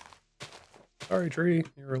 Sorry, tree,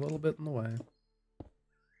 you're a little bit in the way.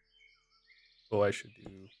 Oh, I should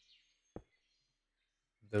do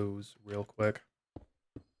those real quick.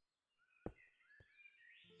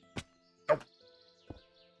 Nope.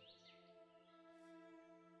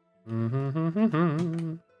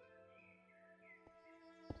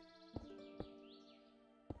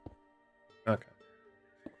 Okay.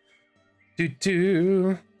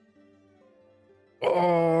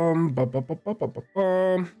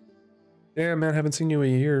 Damn, man, haven't seen you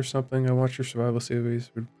in a year or something. I watched your survival series.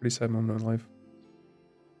 It's a pretty sad moment in life.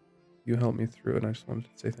 You helped me through it, and I just wanted to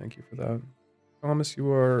say thank you for that. Thomas, you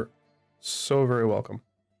are so very welcome.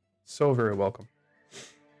 So very welcome.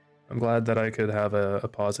 I'm glad that I could have a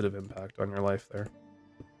positive impact on your life there.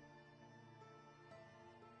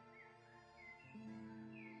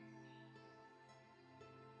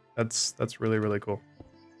 That's really, really cool.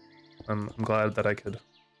 I'm glad that I could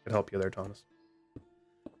help you there, Thomas.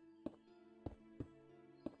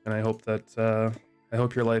 And I hope that I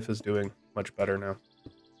hope your life is doing much better now.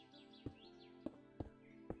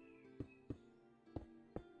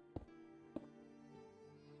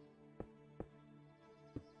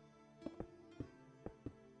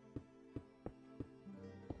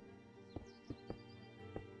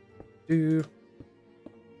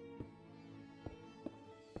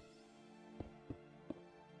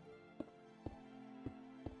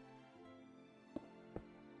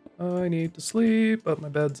 I need to sleep, but my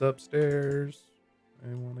bed's upstairs.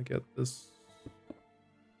 I want to get this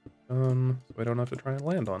done so I don't have to try and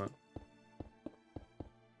land on it.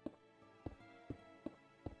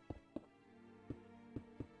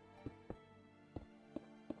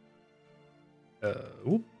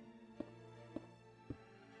 Whoop.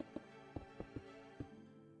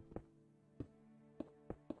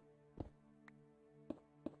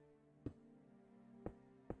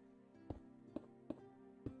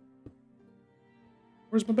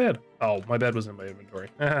 Where's my bed? Oh, my bed was in my inventory.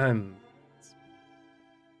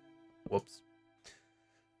 Whoops.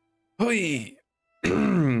 Hoi!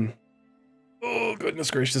 Oh,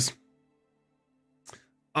 goodness gracious.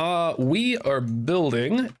 We are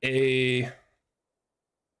building a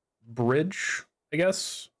bridge, I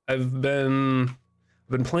guess. I've been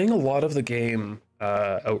playing a lot of the game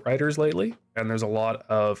Outriders lately, and there's a lot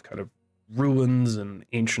of kind of ruins and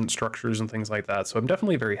ancient structures and things like that. So I'm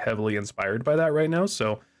definitely very heavily inspired by that right now.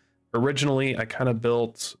 So originally I kind of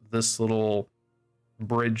built this little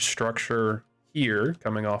bridge structure here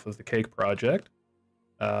coming off of the cake project.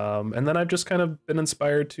 And then I've just kind of been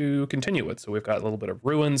inspired to continue it. So we've got a little bit of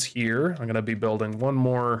ruins here. I'm going to be building one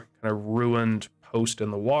more kind of ruined post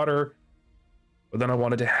in the water. But then I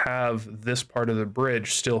wanted to have this part of the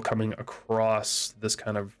bridge still coming across this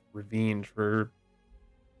kind of ravine for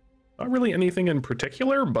not really anything in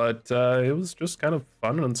particular, but it was just kind of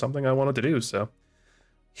fun and something I wanted to do. So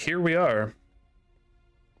here we are.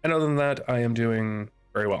 And other than that, I am doing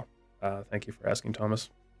very well. Thank you for asking, Thomas.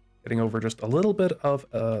 Getting over just a little bit of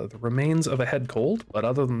the remains of a head cold, but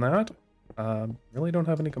other than that, really don't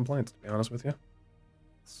have any complaints, to be honest with you.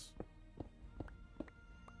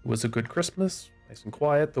 It was a good Christmas, nice and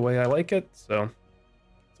quiet the way I like it, so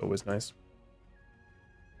it's always nice.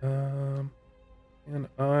 And no,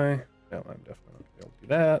 I'm definitely not gonna be able to do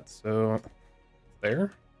that, so it's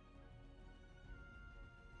there.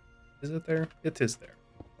 Is it there? It is there.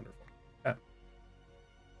 Wonderful. Okay.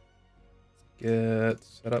 Let's get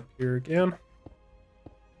set up here again.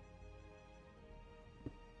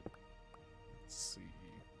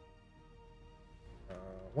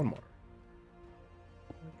 one more.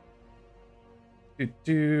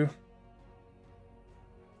 Do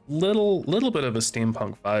little bit of a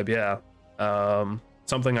steampunk vibe, yeah.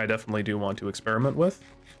 Something I definitely do want to experiment with.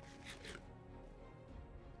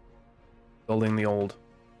 Building the old,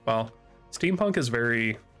 well, steampunk is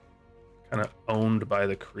very kind of owned by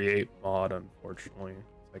the create mod, unfortunately.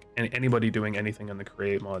 Like anybody doing anything in the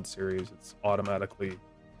create mod series, it's automatically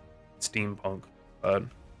steampunk. But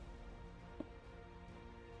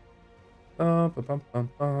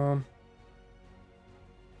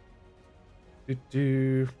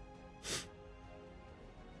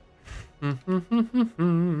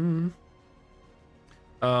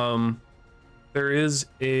there's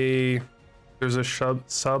a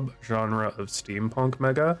sub genre of steampunk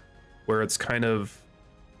mega where it's kind of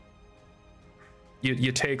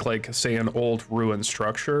you take, like, say, an old ruined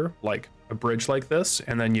structure, like a bridge like this,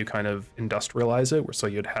 and then you kind of industrialize it, so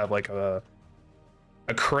you'd have like a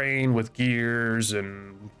crane with gears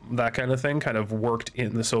and that kind of thing, kind of worked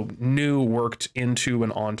in, so new worked into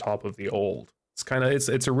and on top of the old. It's kind of,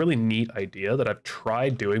 it's a really neat idea that I've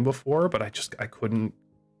tried doing before, but I couldn't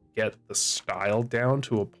get the style down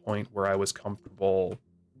to a point where I was comfortable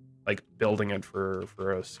like building it for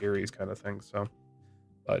a series kind of thing. So,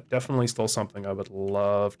 but definitely still something I would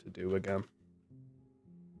love to do again.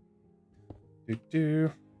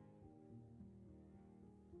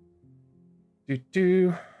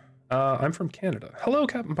 I'm from Canada. Hello,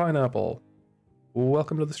 Captain Pineapple.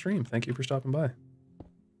 Welcome to the stream. Thank you for stopping by.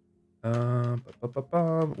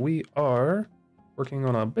 We are working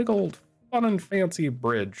on a big old fun and fancy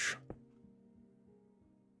bridge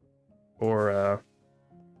for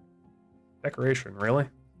decoration, really.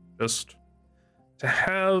 Just to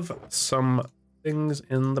have some things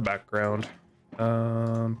in the background.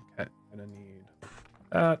 Okay, gonna need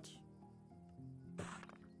that.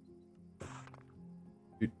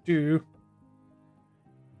 Yeah,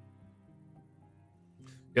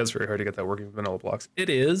 it's very hard to get that working with vanilla blocks. It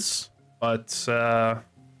is, but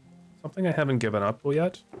something I haven't given up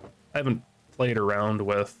yet. I haven't played around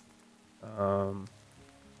with kind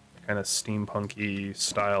of steampunky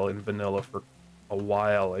style in vanilla for a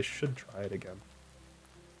while. I should try it again.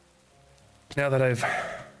 Now that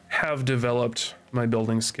have developed my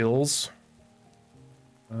building skills.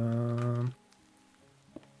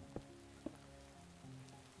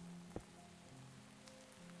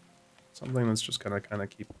 Something that's just gonna kind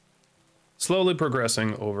of keep slowly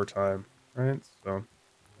progressing over time, right? So,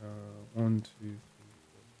 1, 2, 3,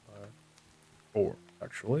 4, 5, 4,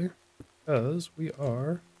 actually, because we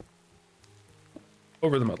are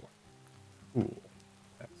over the middle. Cool.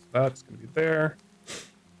 That's gonna be there.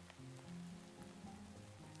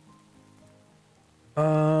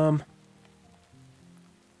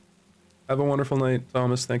 Have a wonderful night,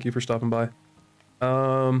 Thomas. Thank you for stopping by.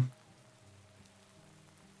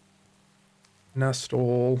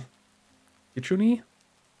 Nestol Kichuni,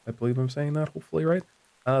 I believe I'm saying that hopefully right.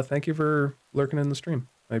 Thank you for lurking in the stream.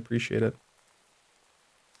 I appreciate it.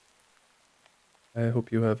 I hope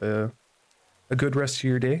you have a good rest of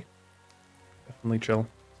your day. Definitely chill.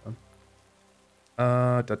 So.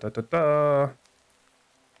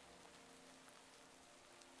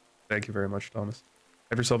 Thank you very much, Thomas.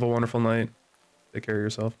 Have yourself a wonderful night. Take care of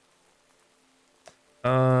yourself.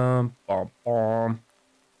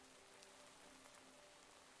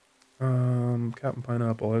 Captain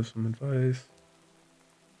Pineapple, I have some advice.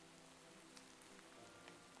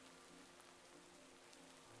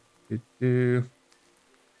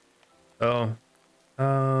 Oh,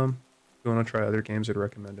 you want to try other games? I'd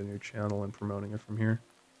recommend a new channel and promoting it from here.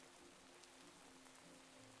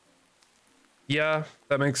 Yeah,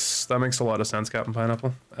 that makes a lot of sense, Captain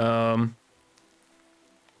Pineapple. I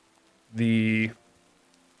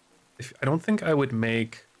don't think I would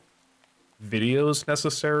make videos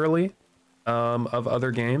necessarily of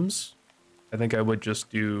other games. I think I would just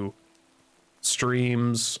do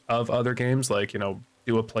streams of other games, like, you know,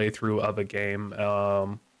 do a playthrough of a game,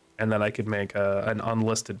 and then I could make an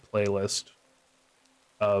unlisted playlist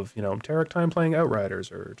of, you know, TerickTime playing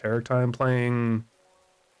Outriders or TerickTime playing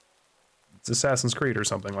Assassin's Creed or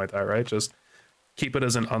something like that, right? Just keep it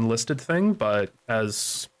as an unlisted thing, but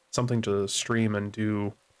as something to stream and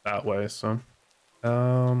do that way. So,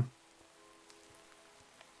 I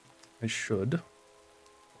should.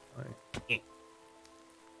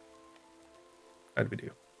 How'd we do?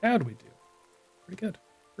 How'd we do? Pretty good.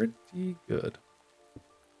 Pretty good.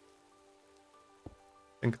 I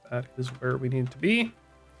think that is where we need to be.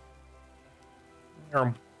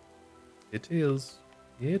 It is.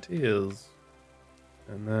 It is.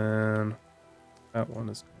 And then that one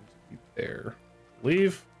is going to be there.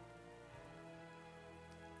 Leave.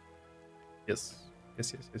 Yes.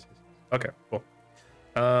 Yes, yes, yes, yes. Okay, cool.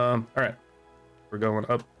 All right. We're going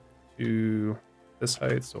up to this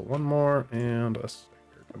height, so one more, and a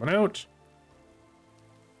stair coming out.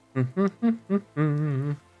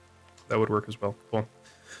 That would work as well. Cool.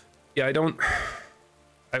 Yeah, I don't.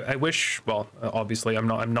 I wish. Well, obviously, I'm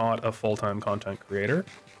not a full-time content creator,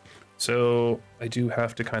 so I do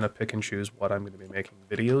have to kind of pick and choose what I'm going to be making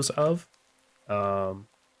videos of. But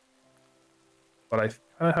I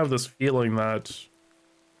kind of have this feeling that,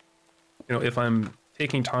 you know, if I'm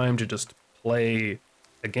taking time to just play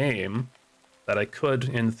a game, that I could,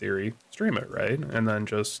 in theory, stream it, right? And then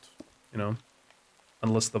just, you know,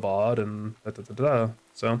 unlist the VOD and da da da da.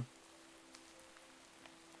 So,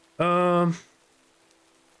 I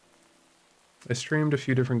streamed a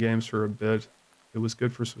few different games for a bit. It was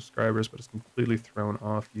good for subscribers, but it's completely thrown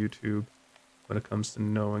off YouTube when it comes to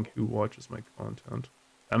knowing who watches my content.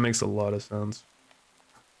 That makes a lot of sense.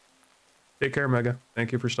 Take care, Mega.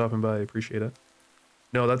 Thank you for stopping by. I appreciate it.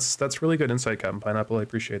 No, that's really good insight, Captain Pineapple. I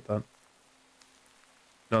appreciate that.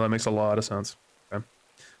 No, that makes a lot of sense. Okay.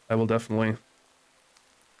 I will definitely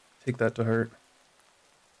take that to heart.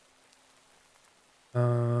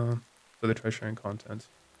 So they try sharing content.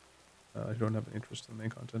 I don't have an interest in the main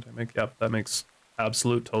content I make. Yep, that makes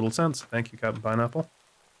absolute total sense. Thank you, Captain Pineapple.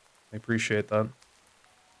 I appreciate that.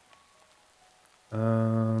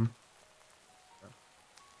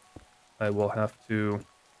 I will have to...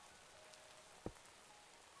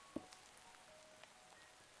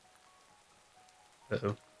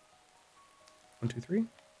 Uh-oh. 1, 2, 3.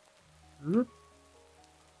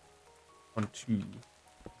 1, 2.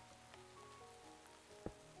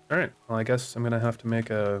 Alright, well, I guess I'm gonna have to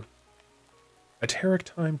make a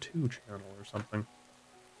TerickTime 2 channel or something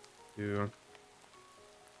to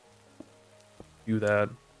do that.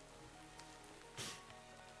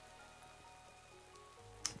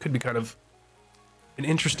 Could be kind of an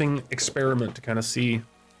interesting experiment to kind of see.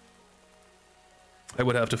 I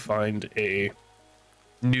would have to find a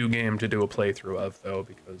new game to do a playthrough of, though,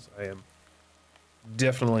 because I am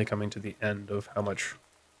definitely coming to the end of how much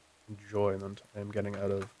enjoyment I am getting out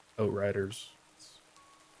of Outriders. It's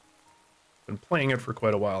been playing it for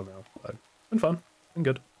quite a while now, but it's been fun. It's been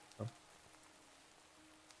good. So.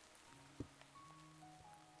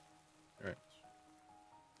 Alright.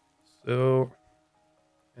 So,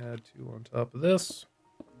 add 2 on top of this.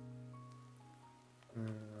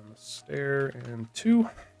 And a stair and 2.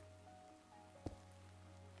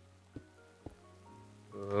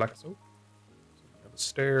 Like so. So we have a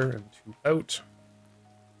stair and 2 out.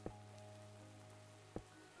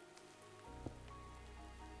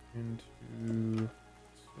 Into assuming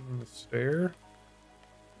the stair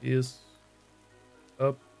is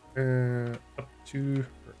up and up 2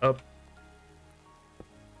 or up.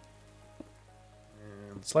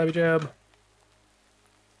 And slabby jab.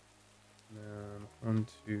 And then 1,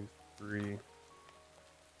 2, 3.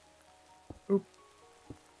 Oop.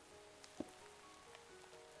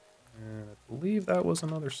 And I believe that was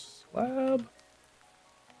another slab.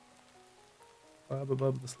 Slab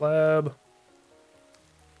above the slab.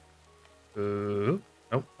 Nope,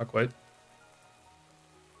 not quite.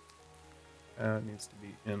 That needs to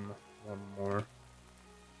be in one more.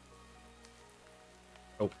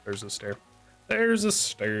 Oh, there's a stair. There's a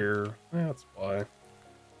stair. That's why. I'll do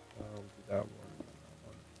that one. That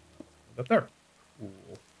one. Up there.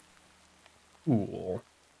 Cool. Cool.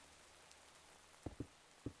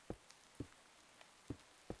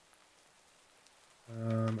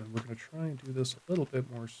 And we're going to try and do this a little bit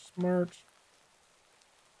more smart.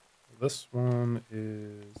 This one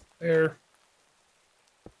is there.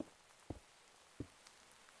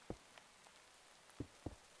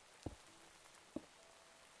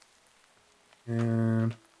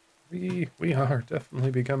 And we are definitely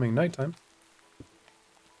becoming nighttime.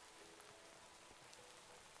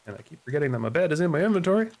 And I keep forgetting that my bed is in my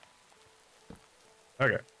inventory.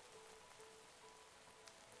 Okay. I'm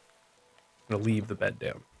gonna leave the bed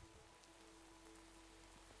down.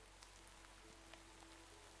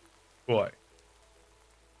 Boy.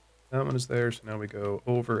 That one is there, so now we go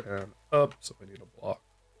over and up, so I need a block.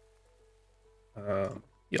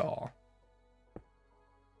 Yeah.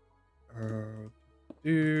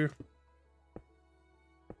 Do.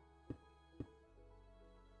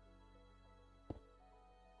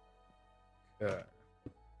 Okay.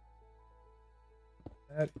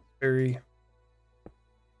 That is very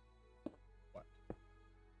flat.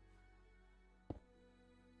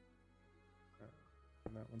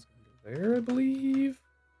 And that one's gonna go there, I believe.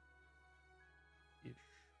 Ish.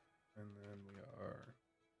 And then we are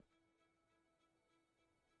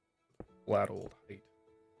flat old height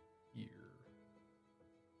here.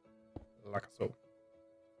 Like so.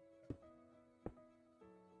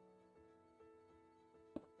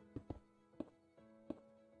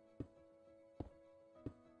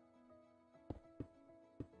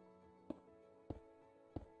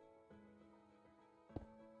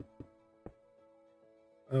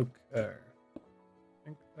 Okay. I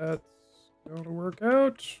think that's going to work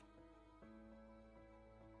out. Just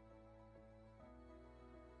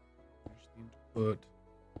need to put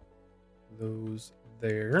those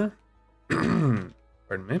there. Pardon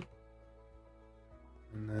me.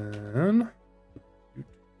 And then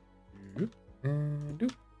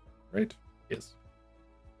and right. Yes.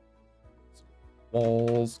 Some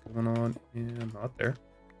walls going on and not there.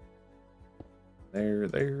 There.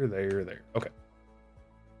 Okay.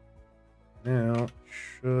 Now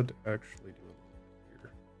should actually do a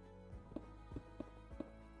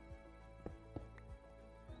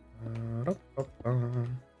little bit here.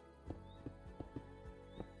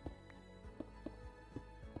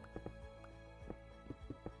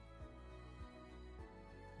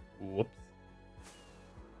 Whoops.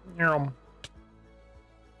 Yum.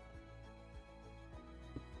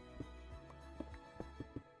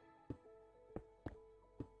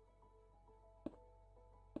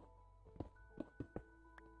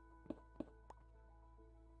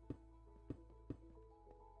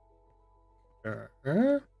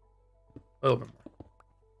 A little bit more.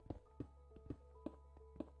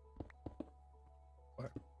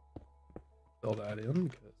 But fill that in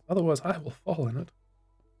because otherwise I will fall in it.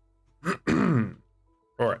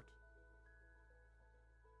 All right.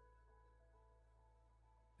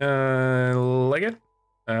 Like it.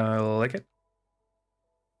 Like it.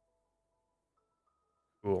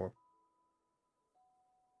 Cool.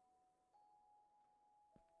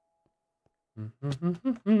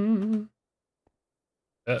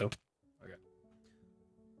 Uh-oh. Okay.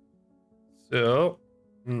 So,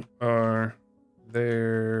 we are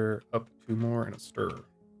there up 2 more and a stir.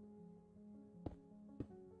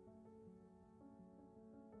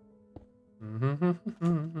 I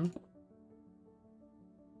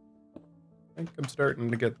think I'm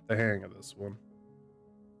starting to get the hang of this one.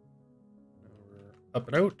 Now we're up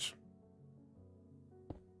and out.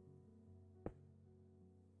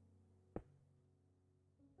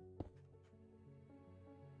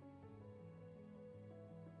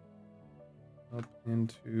 Up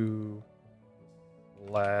into the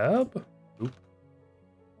lab. Oop.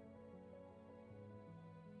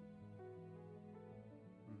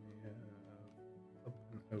 We have up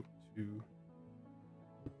and out to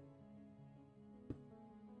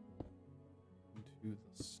into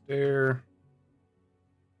the stair.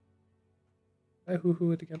 I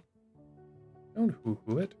hoo-hoo it again. Don't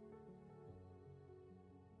hoo-hoo it.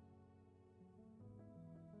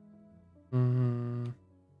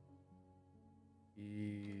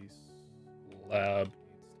 The slab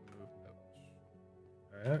needs to move out.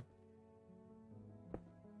 Alright.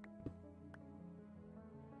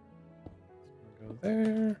 It's gonna go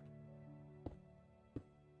there.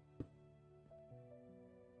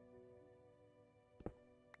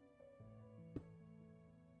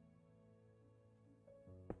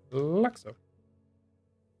 Like so.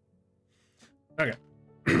 Okay.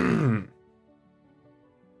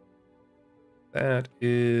 That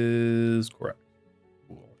is correct.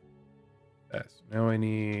 Cool. Okay, so now I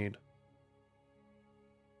need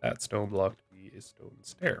that stone block to be a stone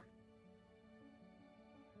stair.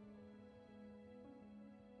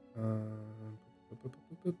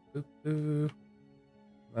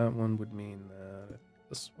 That one would mean that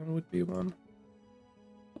this one would be one.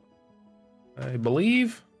 I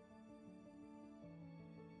believe.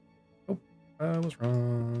 Oh, I was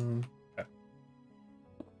wrong. Okay.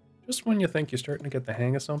 Just when you think you're starting to get the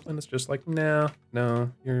hang of something, it's just like, no,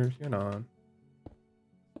 you're not.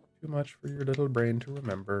 Too much for your little brain to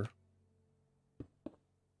remember.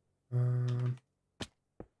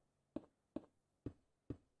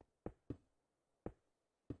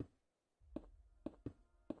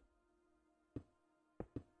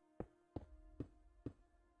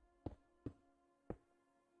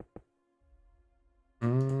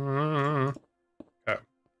 Okay.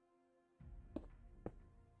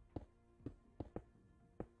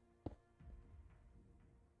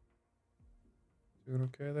 Doing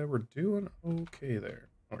okay there. We're doing okay there.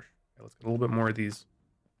 Okay, let's get a little bit more of these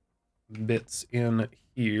bits in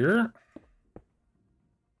here.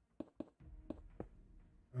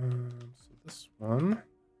 So this one to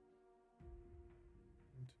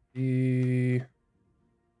be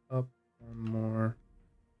up one more.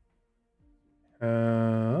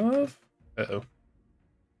 Have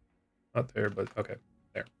not there, but okay,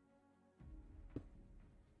 there.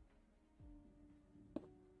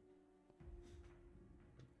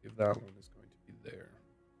 If that one is going to be there,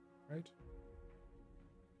 right?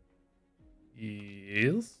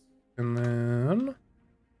 Yes. And then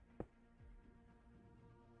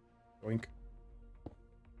boink.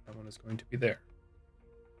 That one is going to be there.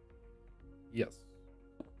 Yes.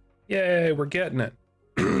 Yay, we're getting it.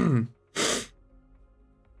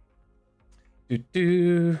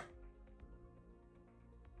 Do.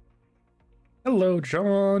 Hello,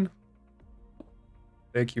 John.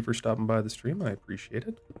 Thank you for stopping by the stream. I appreciate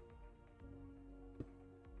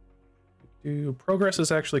it. Progress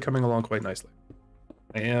is actually coming along quite nicely.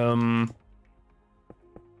 I am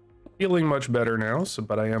feeling much better now,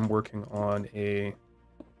 but I am working on the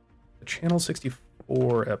Channel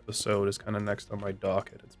 64 episode is kind of next on my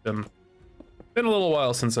docket. It's been a little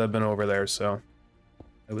while since I've been over there, so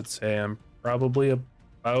I would say I'm probably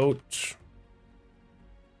about...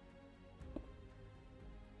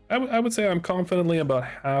 I would say I'm confidently about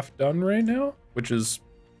half done right now, which is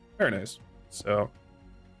very nice. So...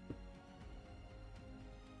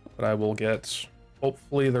 but I will get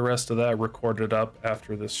hopefully the rest of that recorded up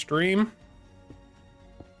after this stream.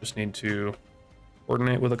 Just need to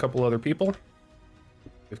coordinate with a couple other people.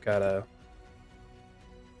 We've got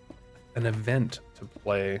an event to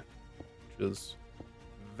play, which is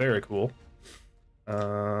very cool.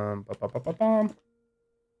 But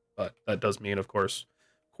that does mean, of course,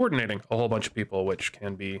 coordinating a whole bunch of people, which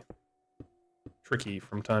can be tricky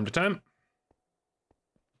from time to time.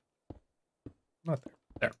 Not there.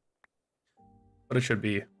 There. But it should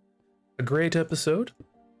be a great episode,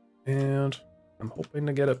 and I'm hoping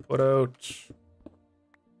to get it put out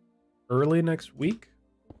early next week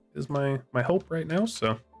is my hope right now,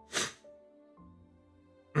 so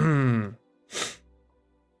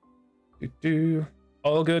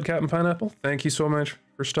all good, Captain Pineapple. Thank you so much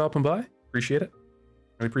for stopping by. Appreciate it.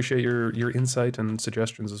 I appreciate your insight and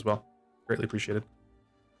suggestions as well. Greatly appreciated.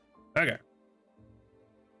 Okay.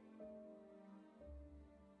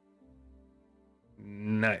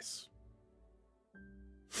 Nice.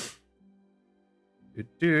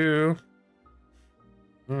 All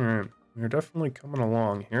right, we're definitely coming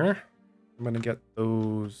along here. I'm gonna get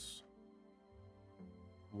those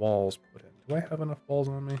walls put in. Do I have enough walls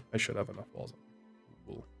on me? I should have enough walls on me.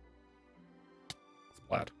 Cool.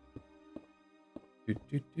 Splat. Doink,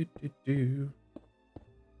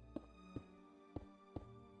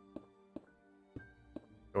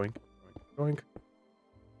 doink, doink.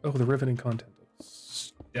 Oh, the riveting content of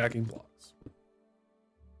stacking blocks.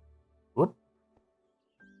 Whoop.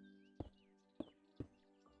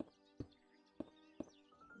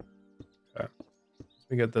 Okay. As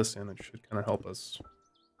we get this in, it should kind of help us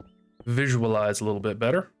visualize a little bit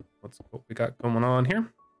better what we got going on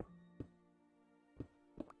here.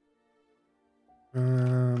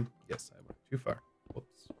 Yes, I went too far.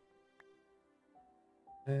 Whoops.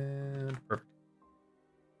 And perfect.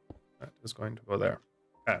 That is going to go there.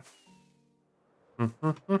 Okay.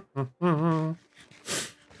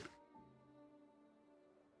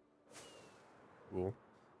 Cool.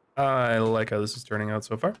 I like how this is turning out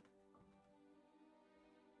so far.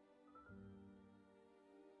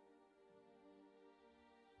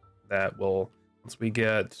 That will, once we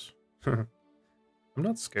get... I'm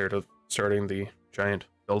not scared of starting the giant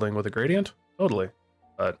building with a gradient. Totally.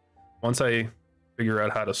 But once I figure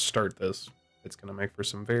out how to start this, it's going to make for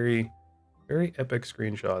some very, very epic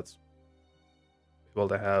screenshots. Be able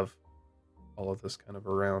to have all of this kind of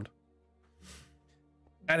around.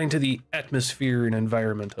 Adding to the atmosphere and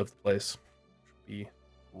environment of the place. Should be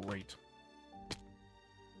great.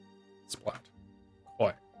 Splat.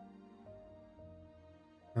 Quite.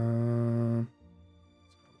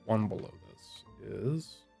 One below this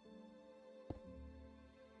is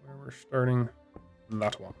where we're starting.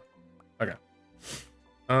 That one. Okay.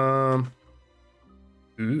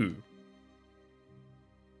 Ooh.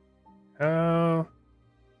 How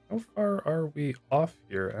far are we off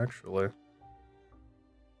here, actually?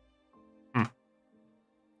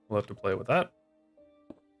 We'll have to play with that.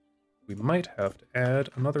 We might have to add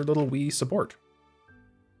another little wee support.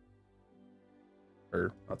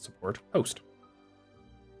 Or not support, host.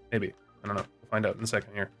 Maybe. I don't know. We'll find out in a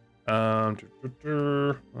second here. 1,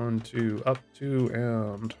 2, up 2,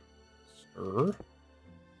 and stir.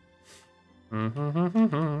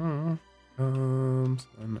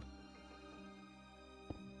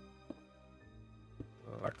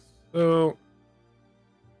 Like so.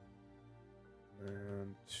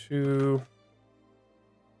 And 2.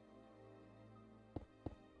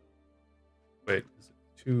 Wait, is it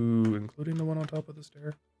 2 including the one on top of the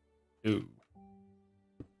stair? 2.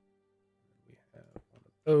 We have one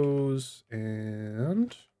of those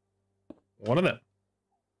and one of them.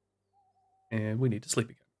 And we need to sleep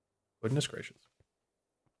again. Goodness gracious.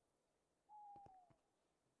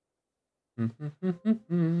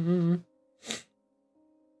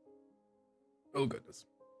 Oh, goodness.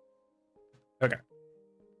 Okay.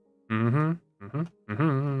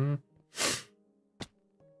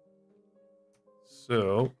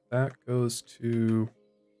 So that goes to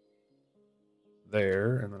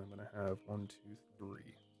there, and then I'm going to have 1, 2, 3.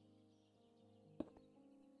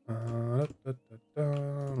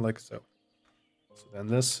 Like so. So then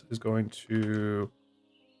this is going to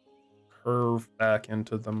curve back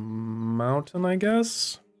into the mountain, I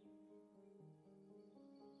guess.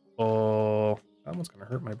 Oh, that one's gonna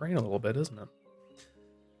hurt my brain a little bit, isn't it?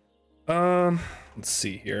 Let's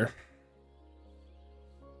see here.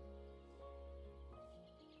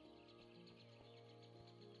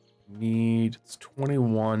 It's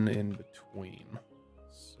 21 in between.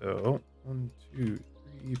 So 1, 2,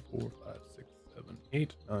 3, 4, 5, 6, 7,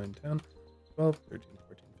 8, 9, 10, 12, 13,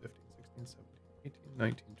 14, 15, 16, 17, 18,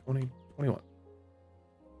 19, 20, 21.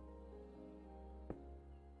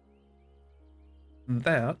 And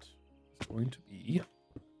that is going to be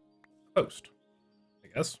a post, I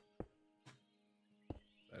guess.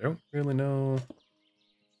 I don't really know.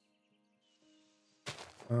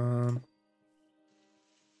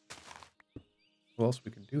 Who else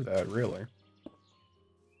we can do that, really?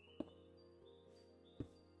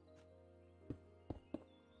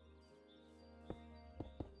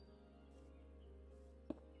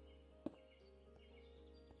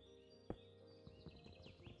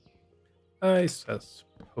 I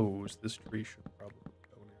suppose this tree should probably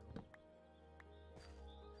go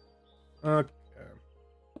now. Okay.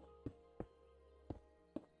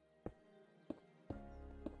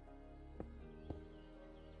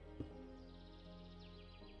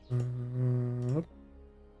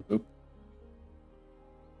 Oop.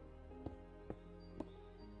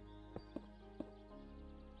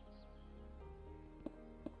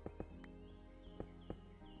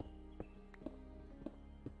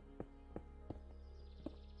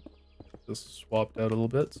 This swapped out a little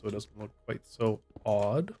bit so it doesn't look quite so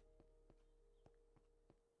odd.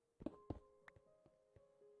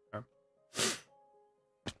 Okay.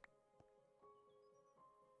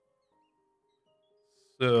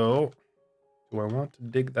 So, do I want to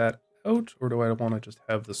dig that out, or do I want to just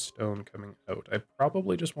have the stone coming out? I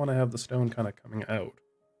probably just want to have the stone kind of coming out.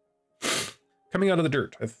 Coming out of the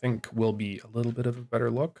dirt, I think, will be a little bit of a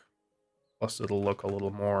better look. Plus, it'll look a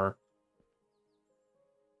little more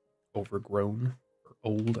overgrown or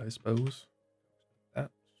old, I suppose.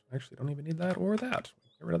 That I actually don't even need that or that.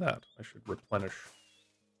 Get rid of that. I should replenish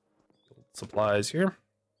supplies here.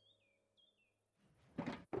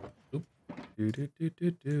 Oop. Do.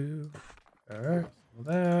 Alright, so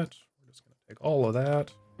that. We're just gonna take all of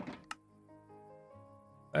that.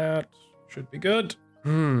 That should be good.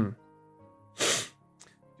 I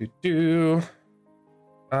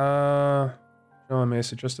may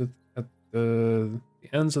suggest at the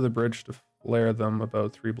ends of the bridge to flare them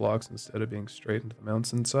about 3 blocks instead of being straight into the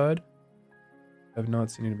mountainside. I've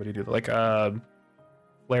not seen anybody do that. Like,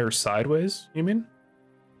 flare sideways, you mean?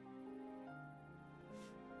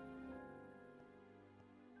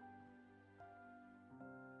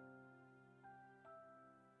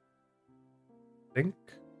 I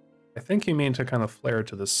think you mean to kind of flare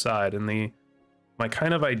to the side, and my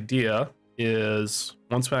kind of idea is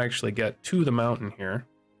once we actually get to the mountain here,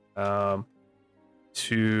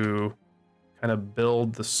 to kind of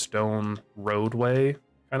build the stone roadway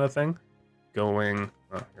kind of thing, going,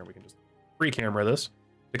 here we can just pre-camera this,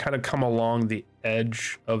 to kind of come along the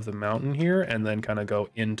edge of the mountain here and then kind of go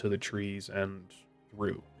into the trees and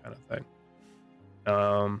through kind of thing.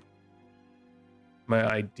 My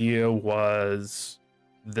idea was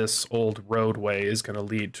this old roadway is going to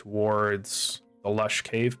lead towards the lush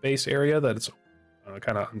cave base area that's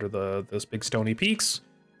kind of under those big stony peaks.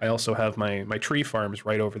 I also have my tree farms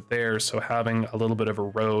right over there, so having a little bit of a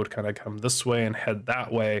road kind of come this way and head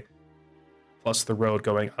that way, plus the road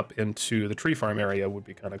going up into the tree farm area would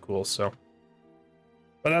be kind of cool. So,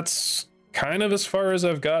 but that's kind of as far as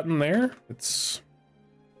I've gotten there. It's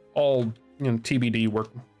all, TBD, work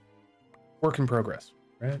in progress,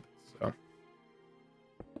 right? So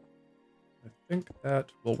I think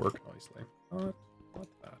that will work nicely. Not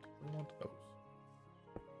that. We want those.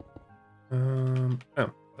 Oh,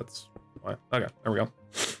 that's why. Okay, there we go.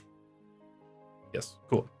 Yes,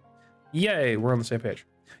 cool. Yay, we're on the same page.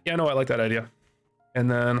 Yeah, no, I like that idea. And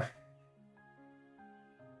then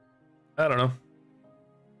I don't know.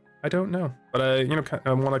 I don't know, but I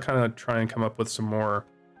want to kind of try and come up with some more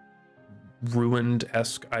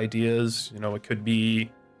ruined-esque ideas. It could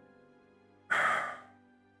be.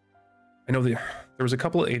 I know there was a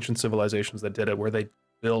couple of ancient civilizations that did it where they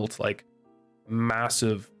built like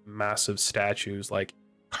massive statues, like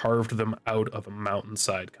carved them out of a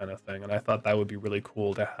mountainside kind of thing. And I thought that would be really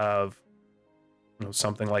cool to have, you know,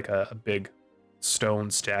 something like a big stone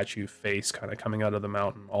statue face kind of coming out of the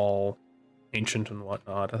mountain, all ancient and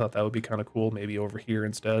whatnot. I thought that would be kind of cool, maybe over here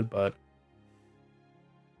instead, but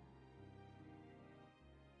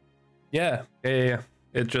yeah.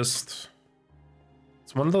 It just,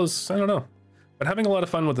 it's one of those, I don't know, but having a lot of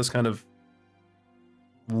fun with this kind of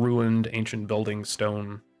ruined ancient building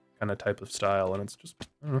stone kind of type of style, and it's just,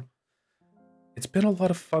 I don't know, it's been a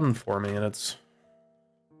lot of fun for me, and it's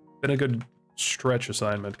been a good stretch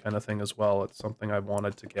assignment kind of thing as well. It's something I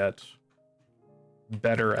wanted to get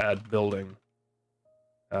better at building,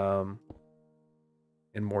 in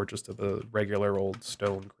more just of a regular old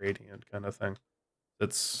stone gradient kind of thing.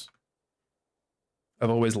 I've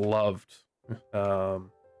always loved, you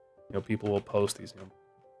know, people will post these, you know,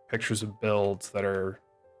 pictures of builds that are,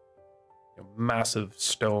 you know, massive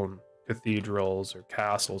stone cathedrals or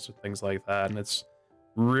castles or things like that, and it's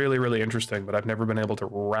really, really interesting, but I've never been able to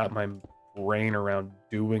wrap my brain around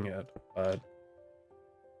doing it. But I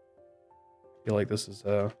feel like this is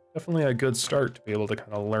definitely a good start to be able to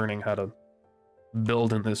kind of learning how to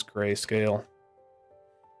build in this grayscale.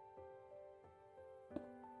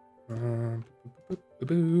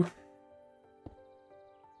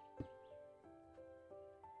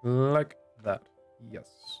 Like that. Yes.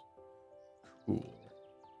 Cool.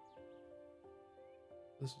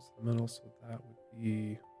 This is the middle, so that would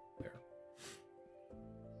be there.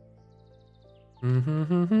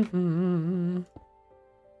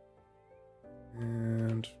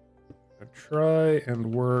 And I try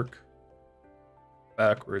and work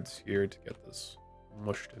backwards here to get this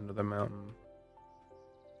mushed into the mountain.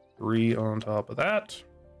 3 on top of that.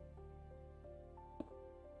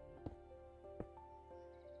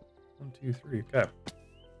 1, 2, 3. Okay.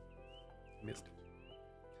 Missed it.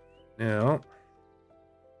 Now,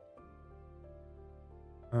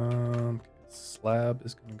 okay, slab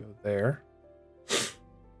is going to go there.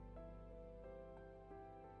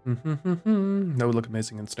 That would look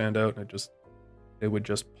amazing and stand out, and it would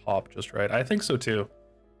just pop just right. I think so too.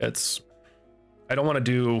 I don't want to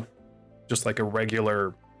do just like a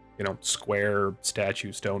regular, you know, square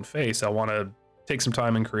statue stone face. I want to take some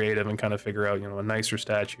time and creative and kind of figure out, you know, a nicer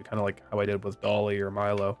statue, kind of like how I did with Dolly or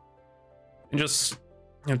Milo, and just,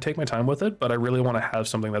 you know, take my time with it. But I really want to have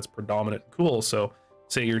something that's predominant and cool. So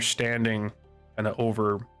say you're standing kind of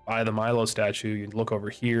over by the Milo statue, you look over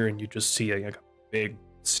here and you just see like a big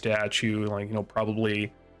statue, like, you know,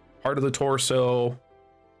 probably part of the torso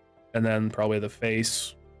and then probably the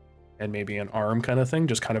face and maybe an arm kind of thing,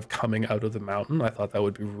 just kind of coming out of the mountain. I thought that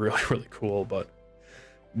would be really, really cool, but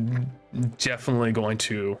definitely going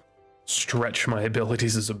to stretch my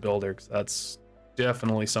abilities as a builder, because that's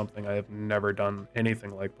definitely something I have never done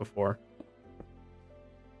anything like before.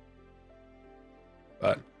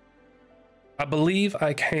 But I believe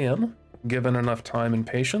I can, given enough time and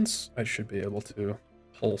patience. I should be able to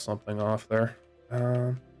pull something off there.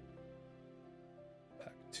 Back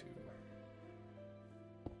to,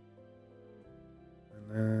 and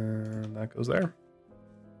then that goes there.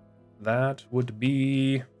 That would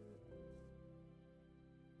be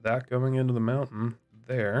that going into the mountain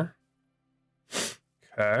there.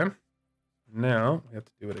 Okay. Now we have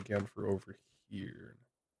to do it again for over here.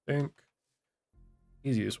 I think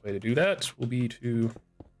easiest way to do that will be to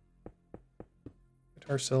get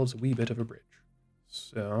ourselves a wee bit of a bridge.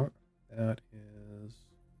 So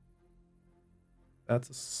that's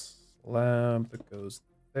a slab that goes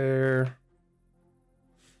there.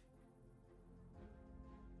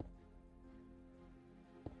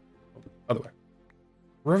 Oh, other way.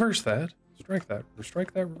 Reverse that. Strike that. Or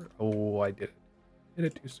strike that. Oh, I did it. Did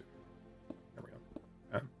it too soon. There we go.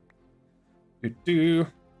 Okay.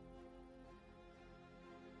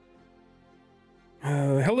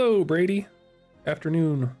 Hello, Brady.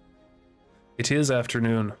 Afternoon. It is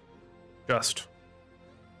afternoon. Just.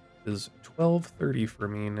 It is 12:30 for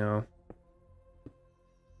me now.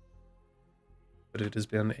 But it has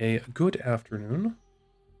been a good afternoon.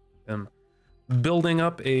 I'm building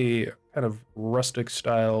up a kind of rustic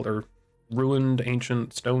style or ruined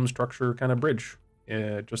ancient stone structure kind of bridge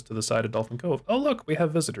just to the side of Dolphin Cove. Oh, look, we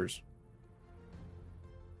have visitors.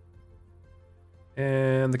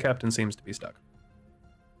 And the captain seems to be stuck.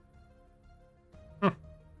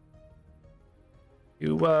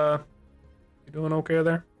 You doing okay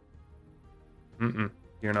there?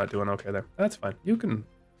 You're not doing okay there. That's fine. You can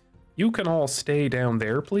all stay down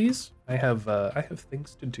there, please. I have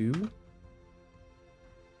things to do.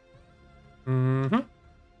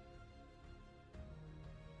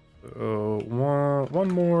 So one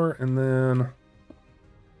more, and then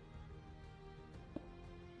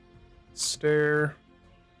stair.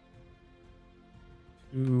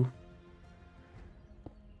 2.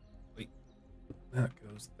 Wait, that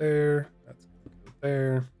goes there. That's gonna go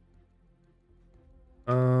there.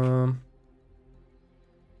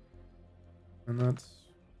 And that's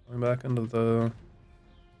going back into the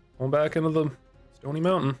Stony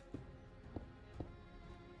Mountain.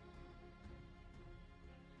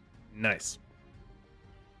 Nice.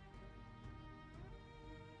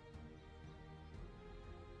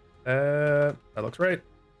 That looks right.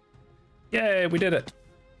 Yay, we did it.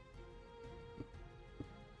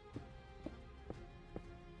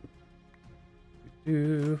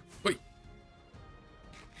 Wait.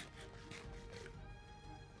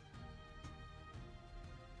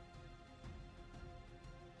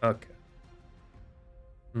 Okay.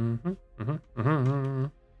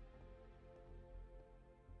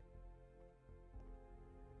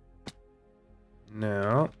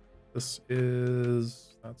 Now, that's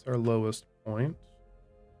our lowest point.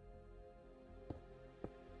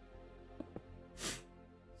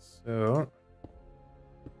 So,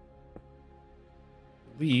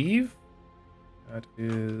 leave. That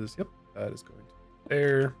is, yep, that is going to be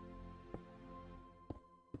there.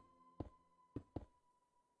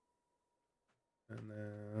 And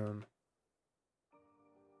then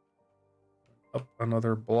up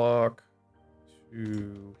another block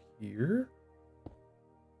to here.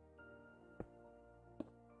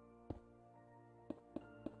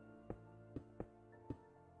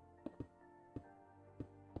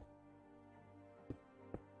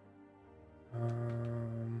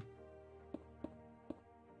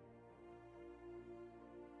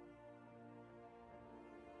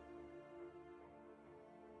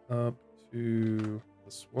 Up to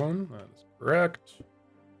this one, that is correct. All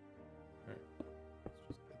right. Let's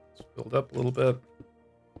just get this filled up a little bit.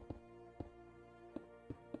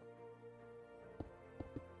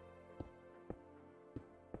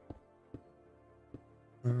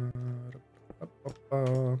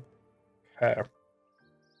 Okay.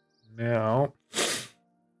 Now,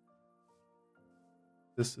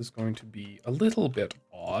 this is going to be a little bit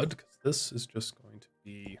odd because this is just going to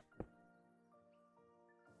be a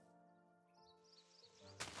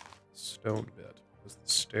stone bit because the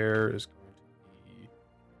stair is going to be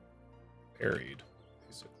buried,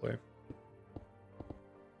 basically.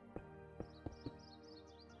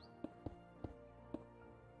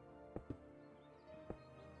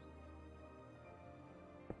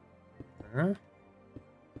 There.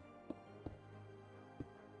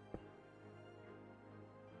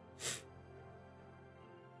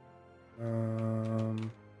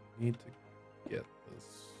 Need to get this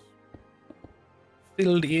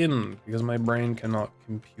filled in because my brain cannot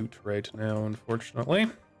compute right now,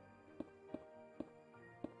 unfortunately.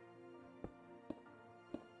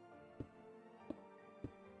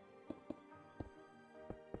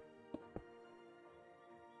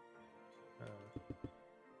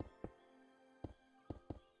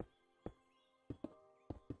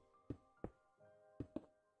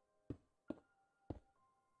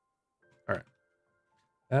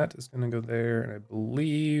 That is going to go there, and I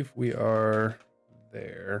believe we are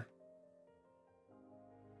there.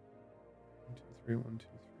 1, 2, 3, 1, 2,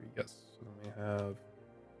 3. Yes. So then we have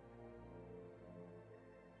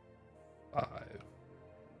 5.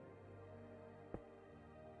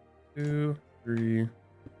 2, 3,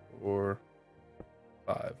 4,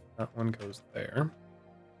 5. That one goes there.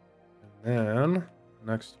 And then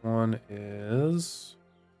the next one is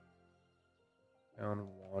down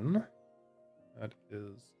 1. That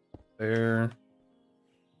is there.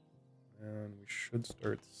 And we should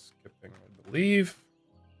start skipping, I believe.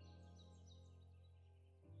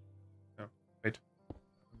 No, wait. That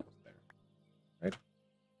one goes there. Right?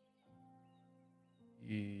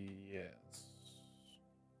 Yes.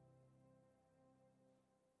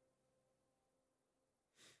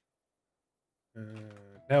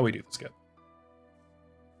 Now we do the skip.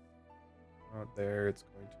 Not there, it's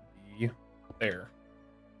going to be there.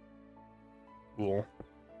 Cool.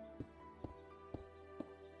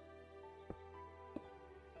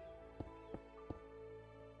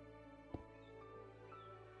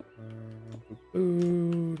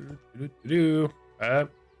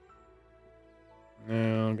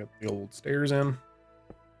 Now got the old stairs in.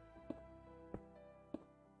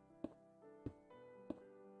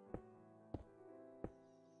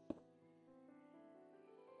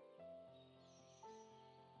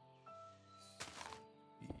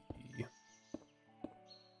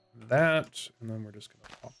 That, and then we're just gonna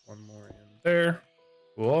pop one more in there.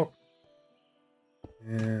 Cool.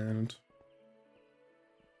 And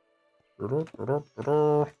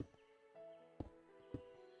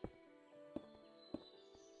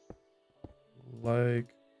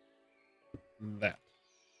Like that.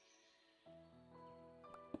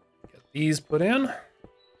 Get these put in.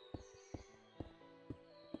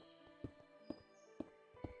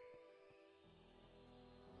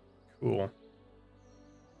 Cool.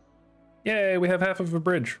 Yay, we have half of a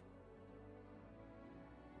bridge.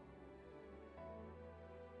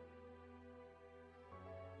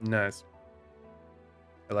 Nice.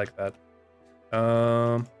 I like that.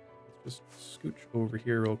 Let's just scooch over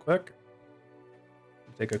here real quick.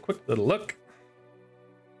 Take a quick little look.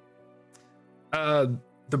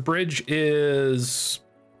 The bridge is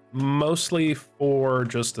mostly for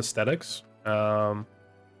just aesthetics. I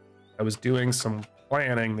was doing some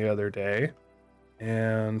planning the other day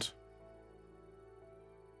and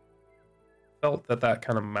felt that that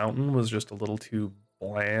kind of mountain was just a little too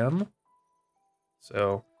bland.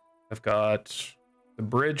 So I've got the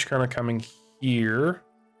bridge kind of coming here,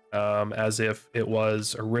 as if it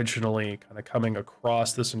was originally kind of coming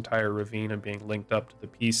across this entire ravine and being linked up to the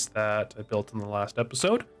piece that I built in the last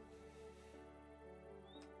episode.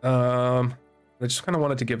 I just kind of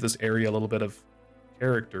wanted to give this area a little bit of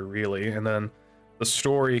character, really, and then the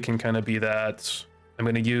story can kind of be that I'm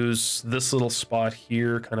going to use this little spot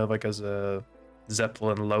here kind of like as a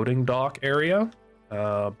Zeppelin loading dock area,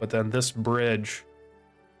 but then this bridge,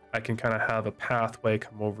 I can kind of have a pathway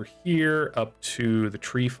come over here up to the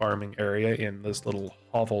tree farming area in this little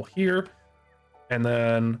hovel here, and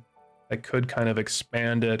then I could kind of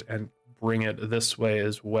expand it and bring it this way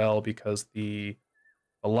as well, because the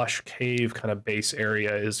lush cave kind of base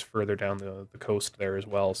area is further down the coast there as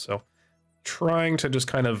well. So trying to just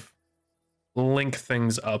kind of link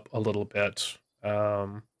things up a little bit,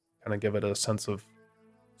 kind of give it a sense of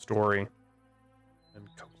story and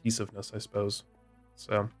cohesiveness, I suppose.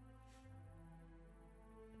 So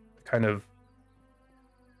kind of,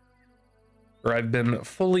 or I've been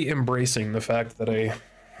fully embracing the fact that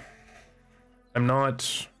I'm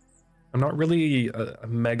not really a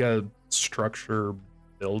mega structure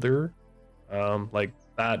builder. Like,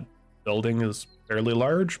 that building is fairly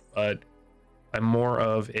large, but I'm more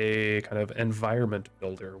of a kind of environment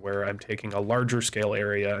builder where I'm taking a larger scale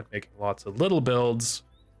area and making lots of little builds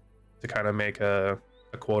to kind of make a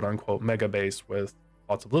quote unquote mega base with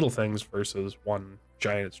lots of little things versus one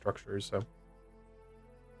giant structure. So,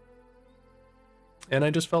 and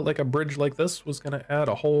I just felt like a bridge like this was going to add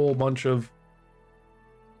a whole bunch of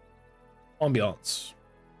ambiance,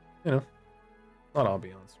 you know, not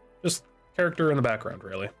ambiance, just character in the background,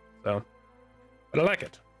 really. So, but I like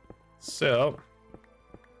it. So,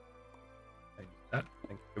 thank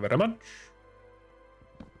you very much.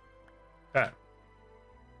 Okay.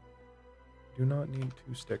 Do not need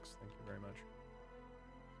 2 sticks, thank you very much.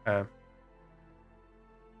 Okay.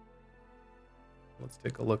 Let's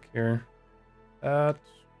take a look here. That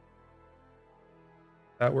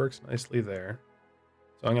works nicely there.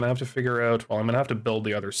 So I'm gonna have to figure out, well, I'm gonna have to build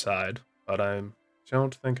the other side, but I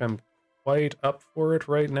don't think I'm quite up for it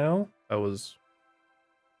right now. That was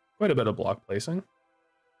quite a bit of block placing.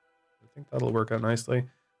 I think that'll work out nicely.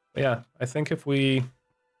 But yeah, I think if we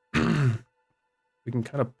we can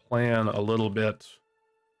kind of plan a little bit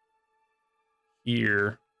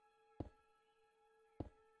here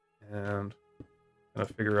and kind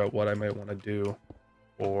of figure out what I might want to do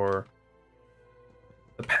for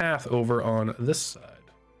the path over on this side.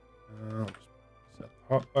 I'll just set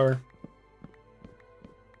the hotbar.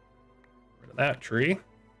 Rid of that tree.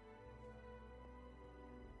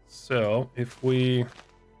 So if we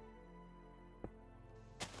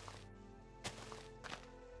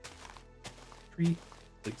tree,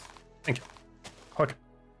 please, thank you. Okay.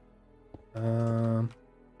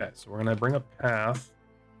 Okay, so we're gonna bring a path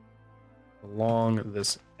along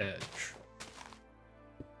this edge.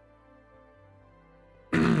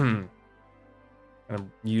 Kind of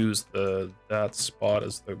use that spot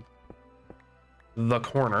as the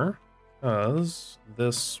corner, because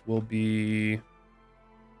this will be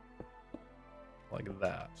like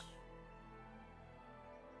that.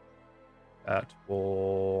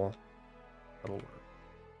 That'll work.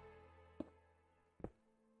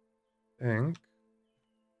 I think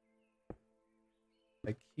if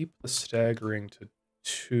I keep the staggering to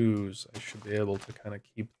 2s, I should be able to kind of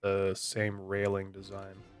keep the same railing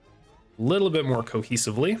design a little bit more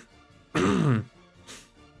cohesively.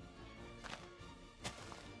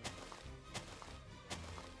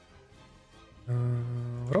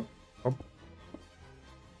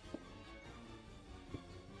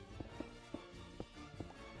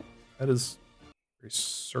 That is very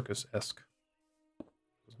circus-esque. I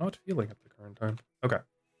was not feeling at the current time. Okay.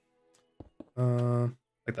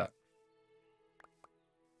 Like that.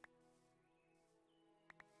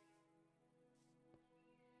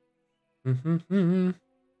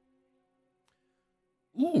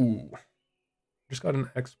 Ooh, just got an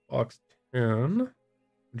Xbox 10.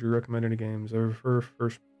 Would you recommend any games? I prefer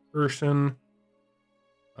first person,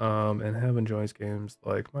 and have enjoys games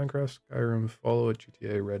like Minecraft, Skyrim, Fallout,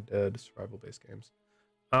 GTA, Red Dead, survival-based games.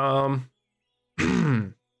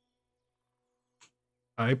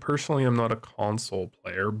 I personally am not a console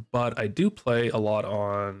player, but I do play a lot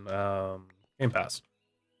on Game Pass.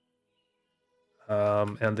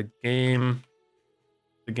 And the game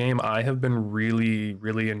I have been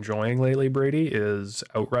really enjoying lately, Brady, is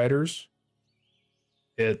Outriders.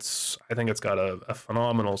 I think it's got a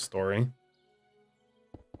phenomenal story.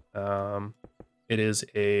 It is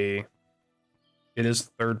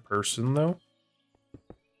third person though.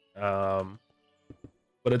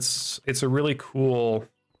 But it's a really cool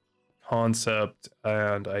concept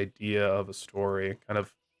and idea of a story, kind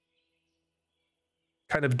of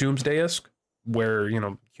doomsday-esque, where, you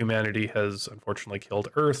know, humanity has unfortunately killed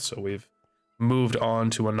Earth, so we've moved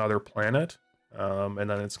on to another planet, and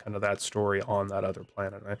then it's kind of that story on that other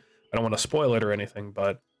planet. I don't want to spoil it or anything,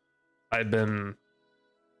 but I've been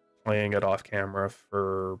playing it off camera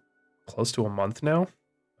for close to a month now,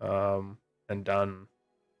 and done.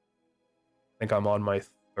 I think I'm on my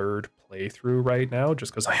third playthrough right now,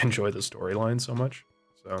 just because I enjoy the storyline so much.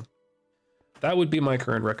 So that would be my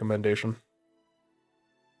current recommendation.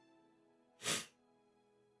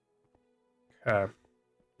 Okay,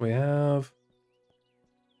 we have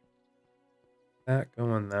that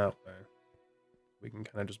going that way. We can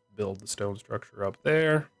kind of just build the stone structure up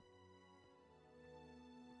there.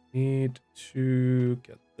 Need to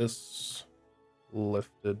get this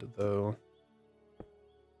lifted though.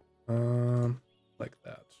 Like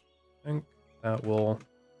that. I think that will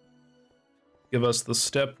give us the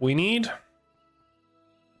step we need.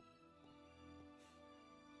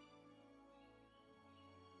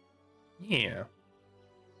 Yeah.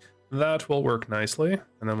 That will work nicely.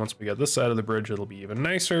 And then once we get this side of the bridge, it'll be even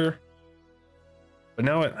nicer. But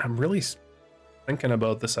now I'm really thinking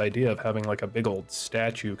about this idea of having like a big old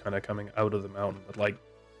statue kind of coming out of the mountain, but like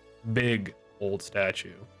big old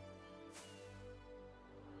statue.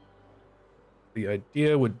 The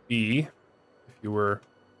idea would be, if you were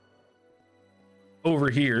over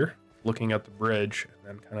here looking at the bridge, and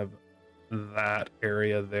then kind of that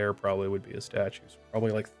area there probably would be a statue. So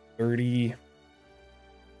probably like 30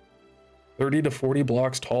 to 40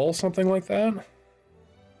 blocks tall, something like that.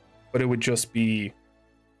 But it would just be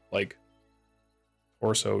like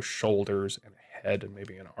torso, shoulders, and a head, and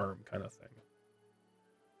maybe an arm kind of thing.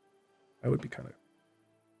 That would be kind of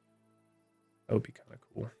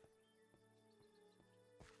cool.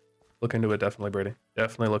 Look into it, definitely, Brady.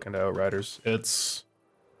 Definitely look into Outriders. It's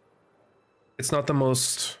not the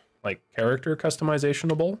most like character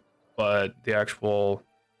customizationable, but the actual,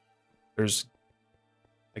 there's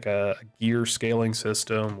like a gear scaling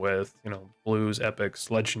system with, you know, blues, epics,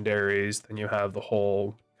 legendaries. Then you have the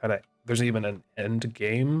whole kind of, there's even an end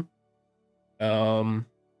game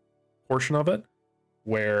portion of it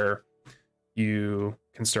where you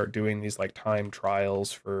can start doing these like time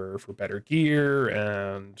trials for better gear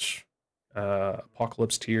and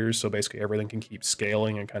apocalypse tiers. So basically everything can keep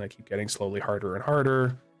scaling and kind of keep getting slowly harder and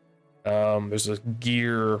harder. There's a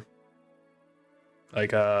gear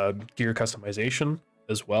customization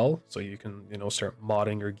as well, so you can, you know, start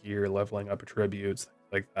modding your gear, leveling up attributes, things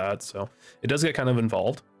like that. So it does get kind of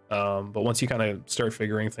involved, but once you kind of start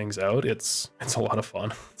figuring things out, it's a lot of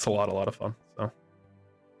fun. It's a lot of fun. So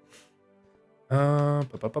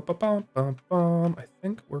I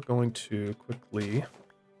think we're going to quickly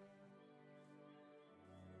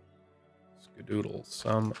skedoodle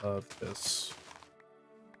some of this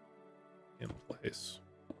in place.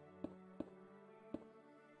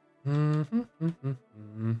 I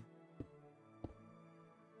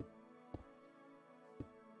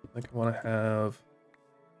think I want to have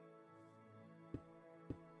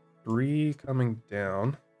 3 coming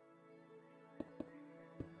down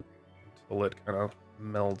until it kind of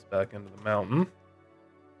melds back into the mountain.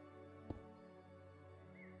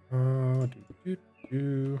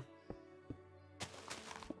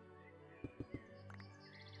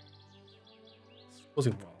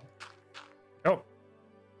 Closing wall. Oh.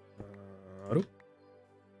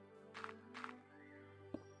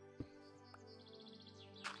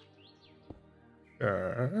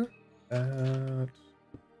 Sure. That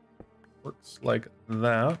works like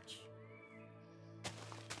that.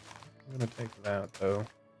 I'm gonna take that though.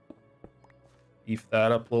 Beef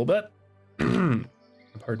that up a little bit.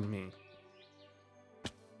 Pardon me.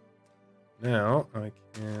 Now I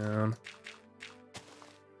can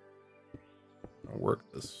work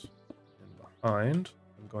this in behind.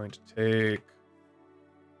 I'm going to take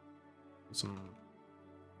some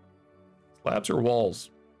slabs or walls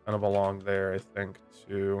kind of along there, I think,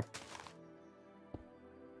 to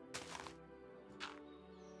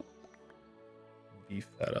beef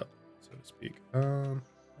that up, so to speak. I'd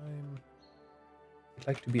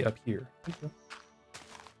like to be up here. Thank you.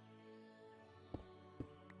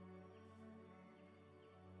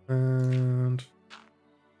 And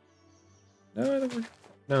no, I think we're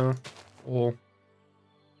no. We'll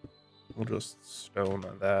just stone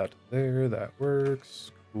that there. That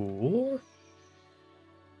works. Cool.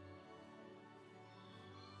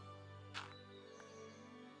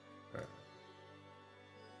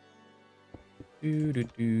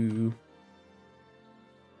 Do.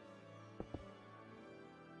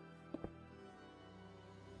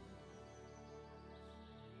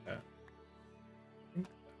 Yeah. I think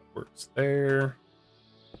that works there.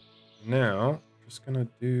 Now, just gonna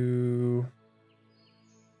do.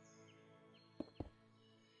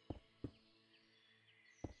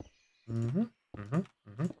 A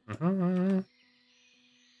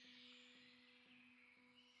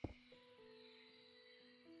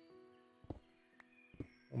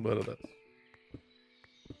little bit of this.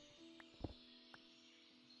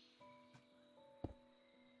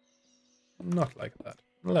 Not like that.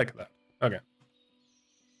 Like that. Okay.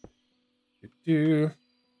 Do.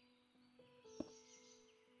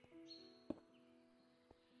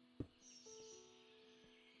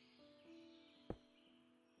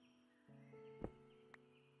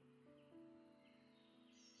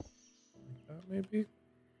 Like that, maybe.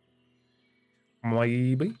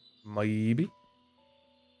 Maybe.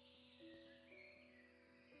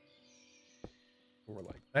 Or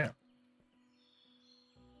like that.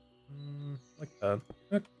 Like that.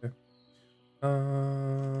 Okay.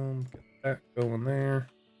 Get that going there.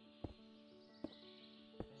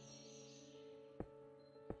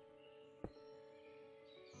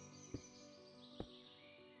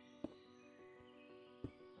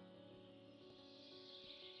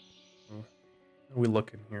 How are we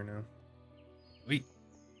looking here now? Wait.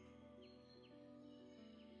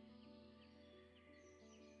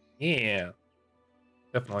 Yeah.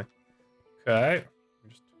 Definitely. Okay.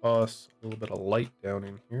 Just toss a little bit of light down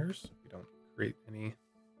in here so we don't create any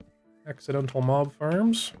accidental mob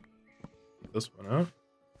farms. Take this one out.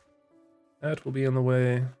 That will be in the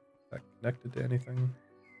way. Is that connected to anything?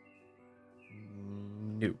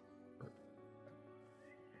 No.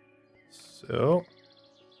 So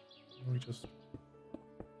we just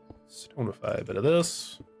stonify a bit of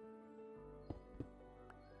this.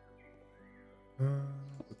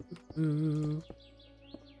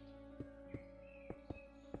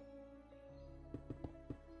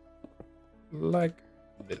 Like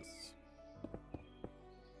this.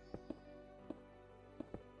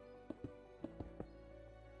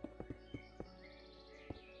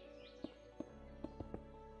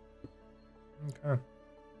 Okay.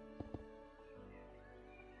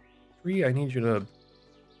 3, I need you to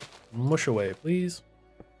mush away, please.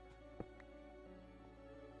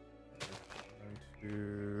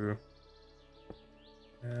 2.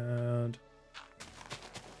 And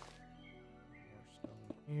more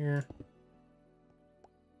stone here.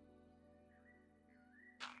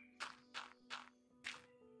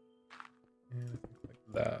 And I think like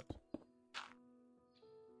that.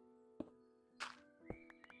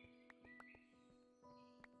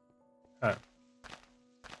 Huh.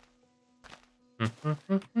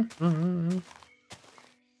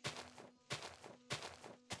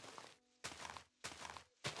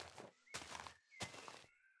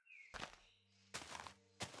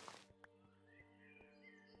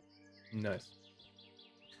 Nice.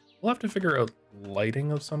 We'll have to figure out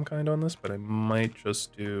lighting of some kind on this, but I might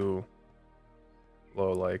just do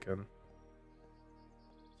low lichen.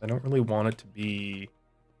 I don't really want it to be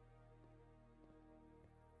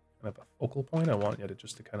kind of a focal point. I want it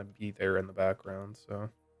just to kind of be there in the background, so.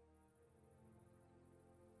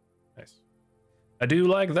 Nice. I do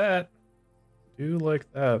like that. Do like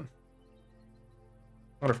that.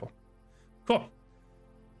 Wonderful. Cool.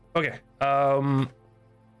 Okay.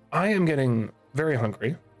 I am getting very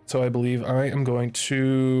hungry, so I believe I am going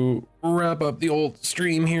to wrap up the old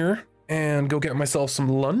stream here and go get myself some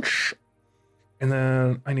lunch. And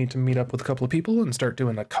then I need to meet up with a couple of people and start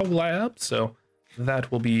doing a collab, so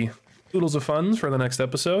that will be oodles of fun for the next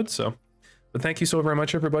episode. So, but thank you so very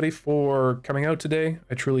much, everybody, for coming out today.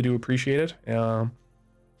 I truly do appreciate it.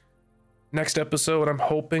 Next episode, I'm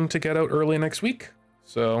hoping to get out early next week.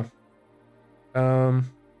 So,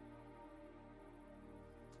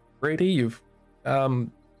 Brady, you've,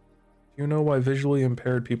 do you know why visually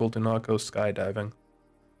impaired people do not go skydiving?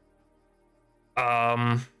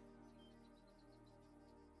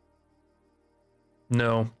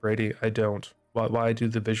 No, Brady, I don't. Why do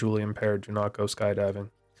the visually impaired do not go skydiving?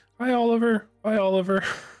 Hi, Oliver. Bye, Oliver.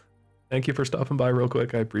 Thank you for stopping by real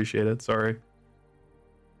quick. I appreciate it. Sorry.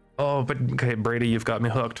 Oh, but okay, Brady, you've got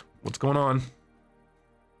me hooked. What's going on?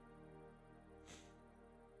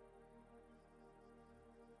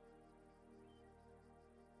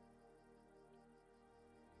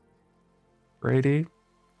 Brady?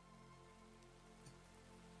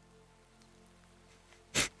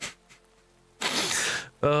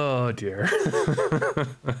 Oh dear.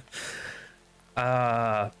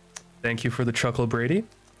 Thank you for the chuckle, Brady.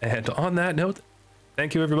 And on that note,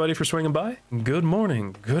 thank you everybody for swinging by. Good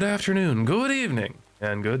morning, good afternoon, good evening,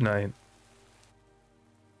 and good night.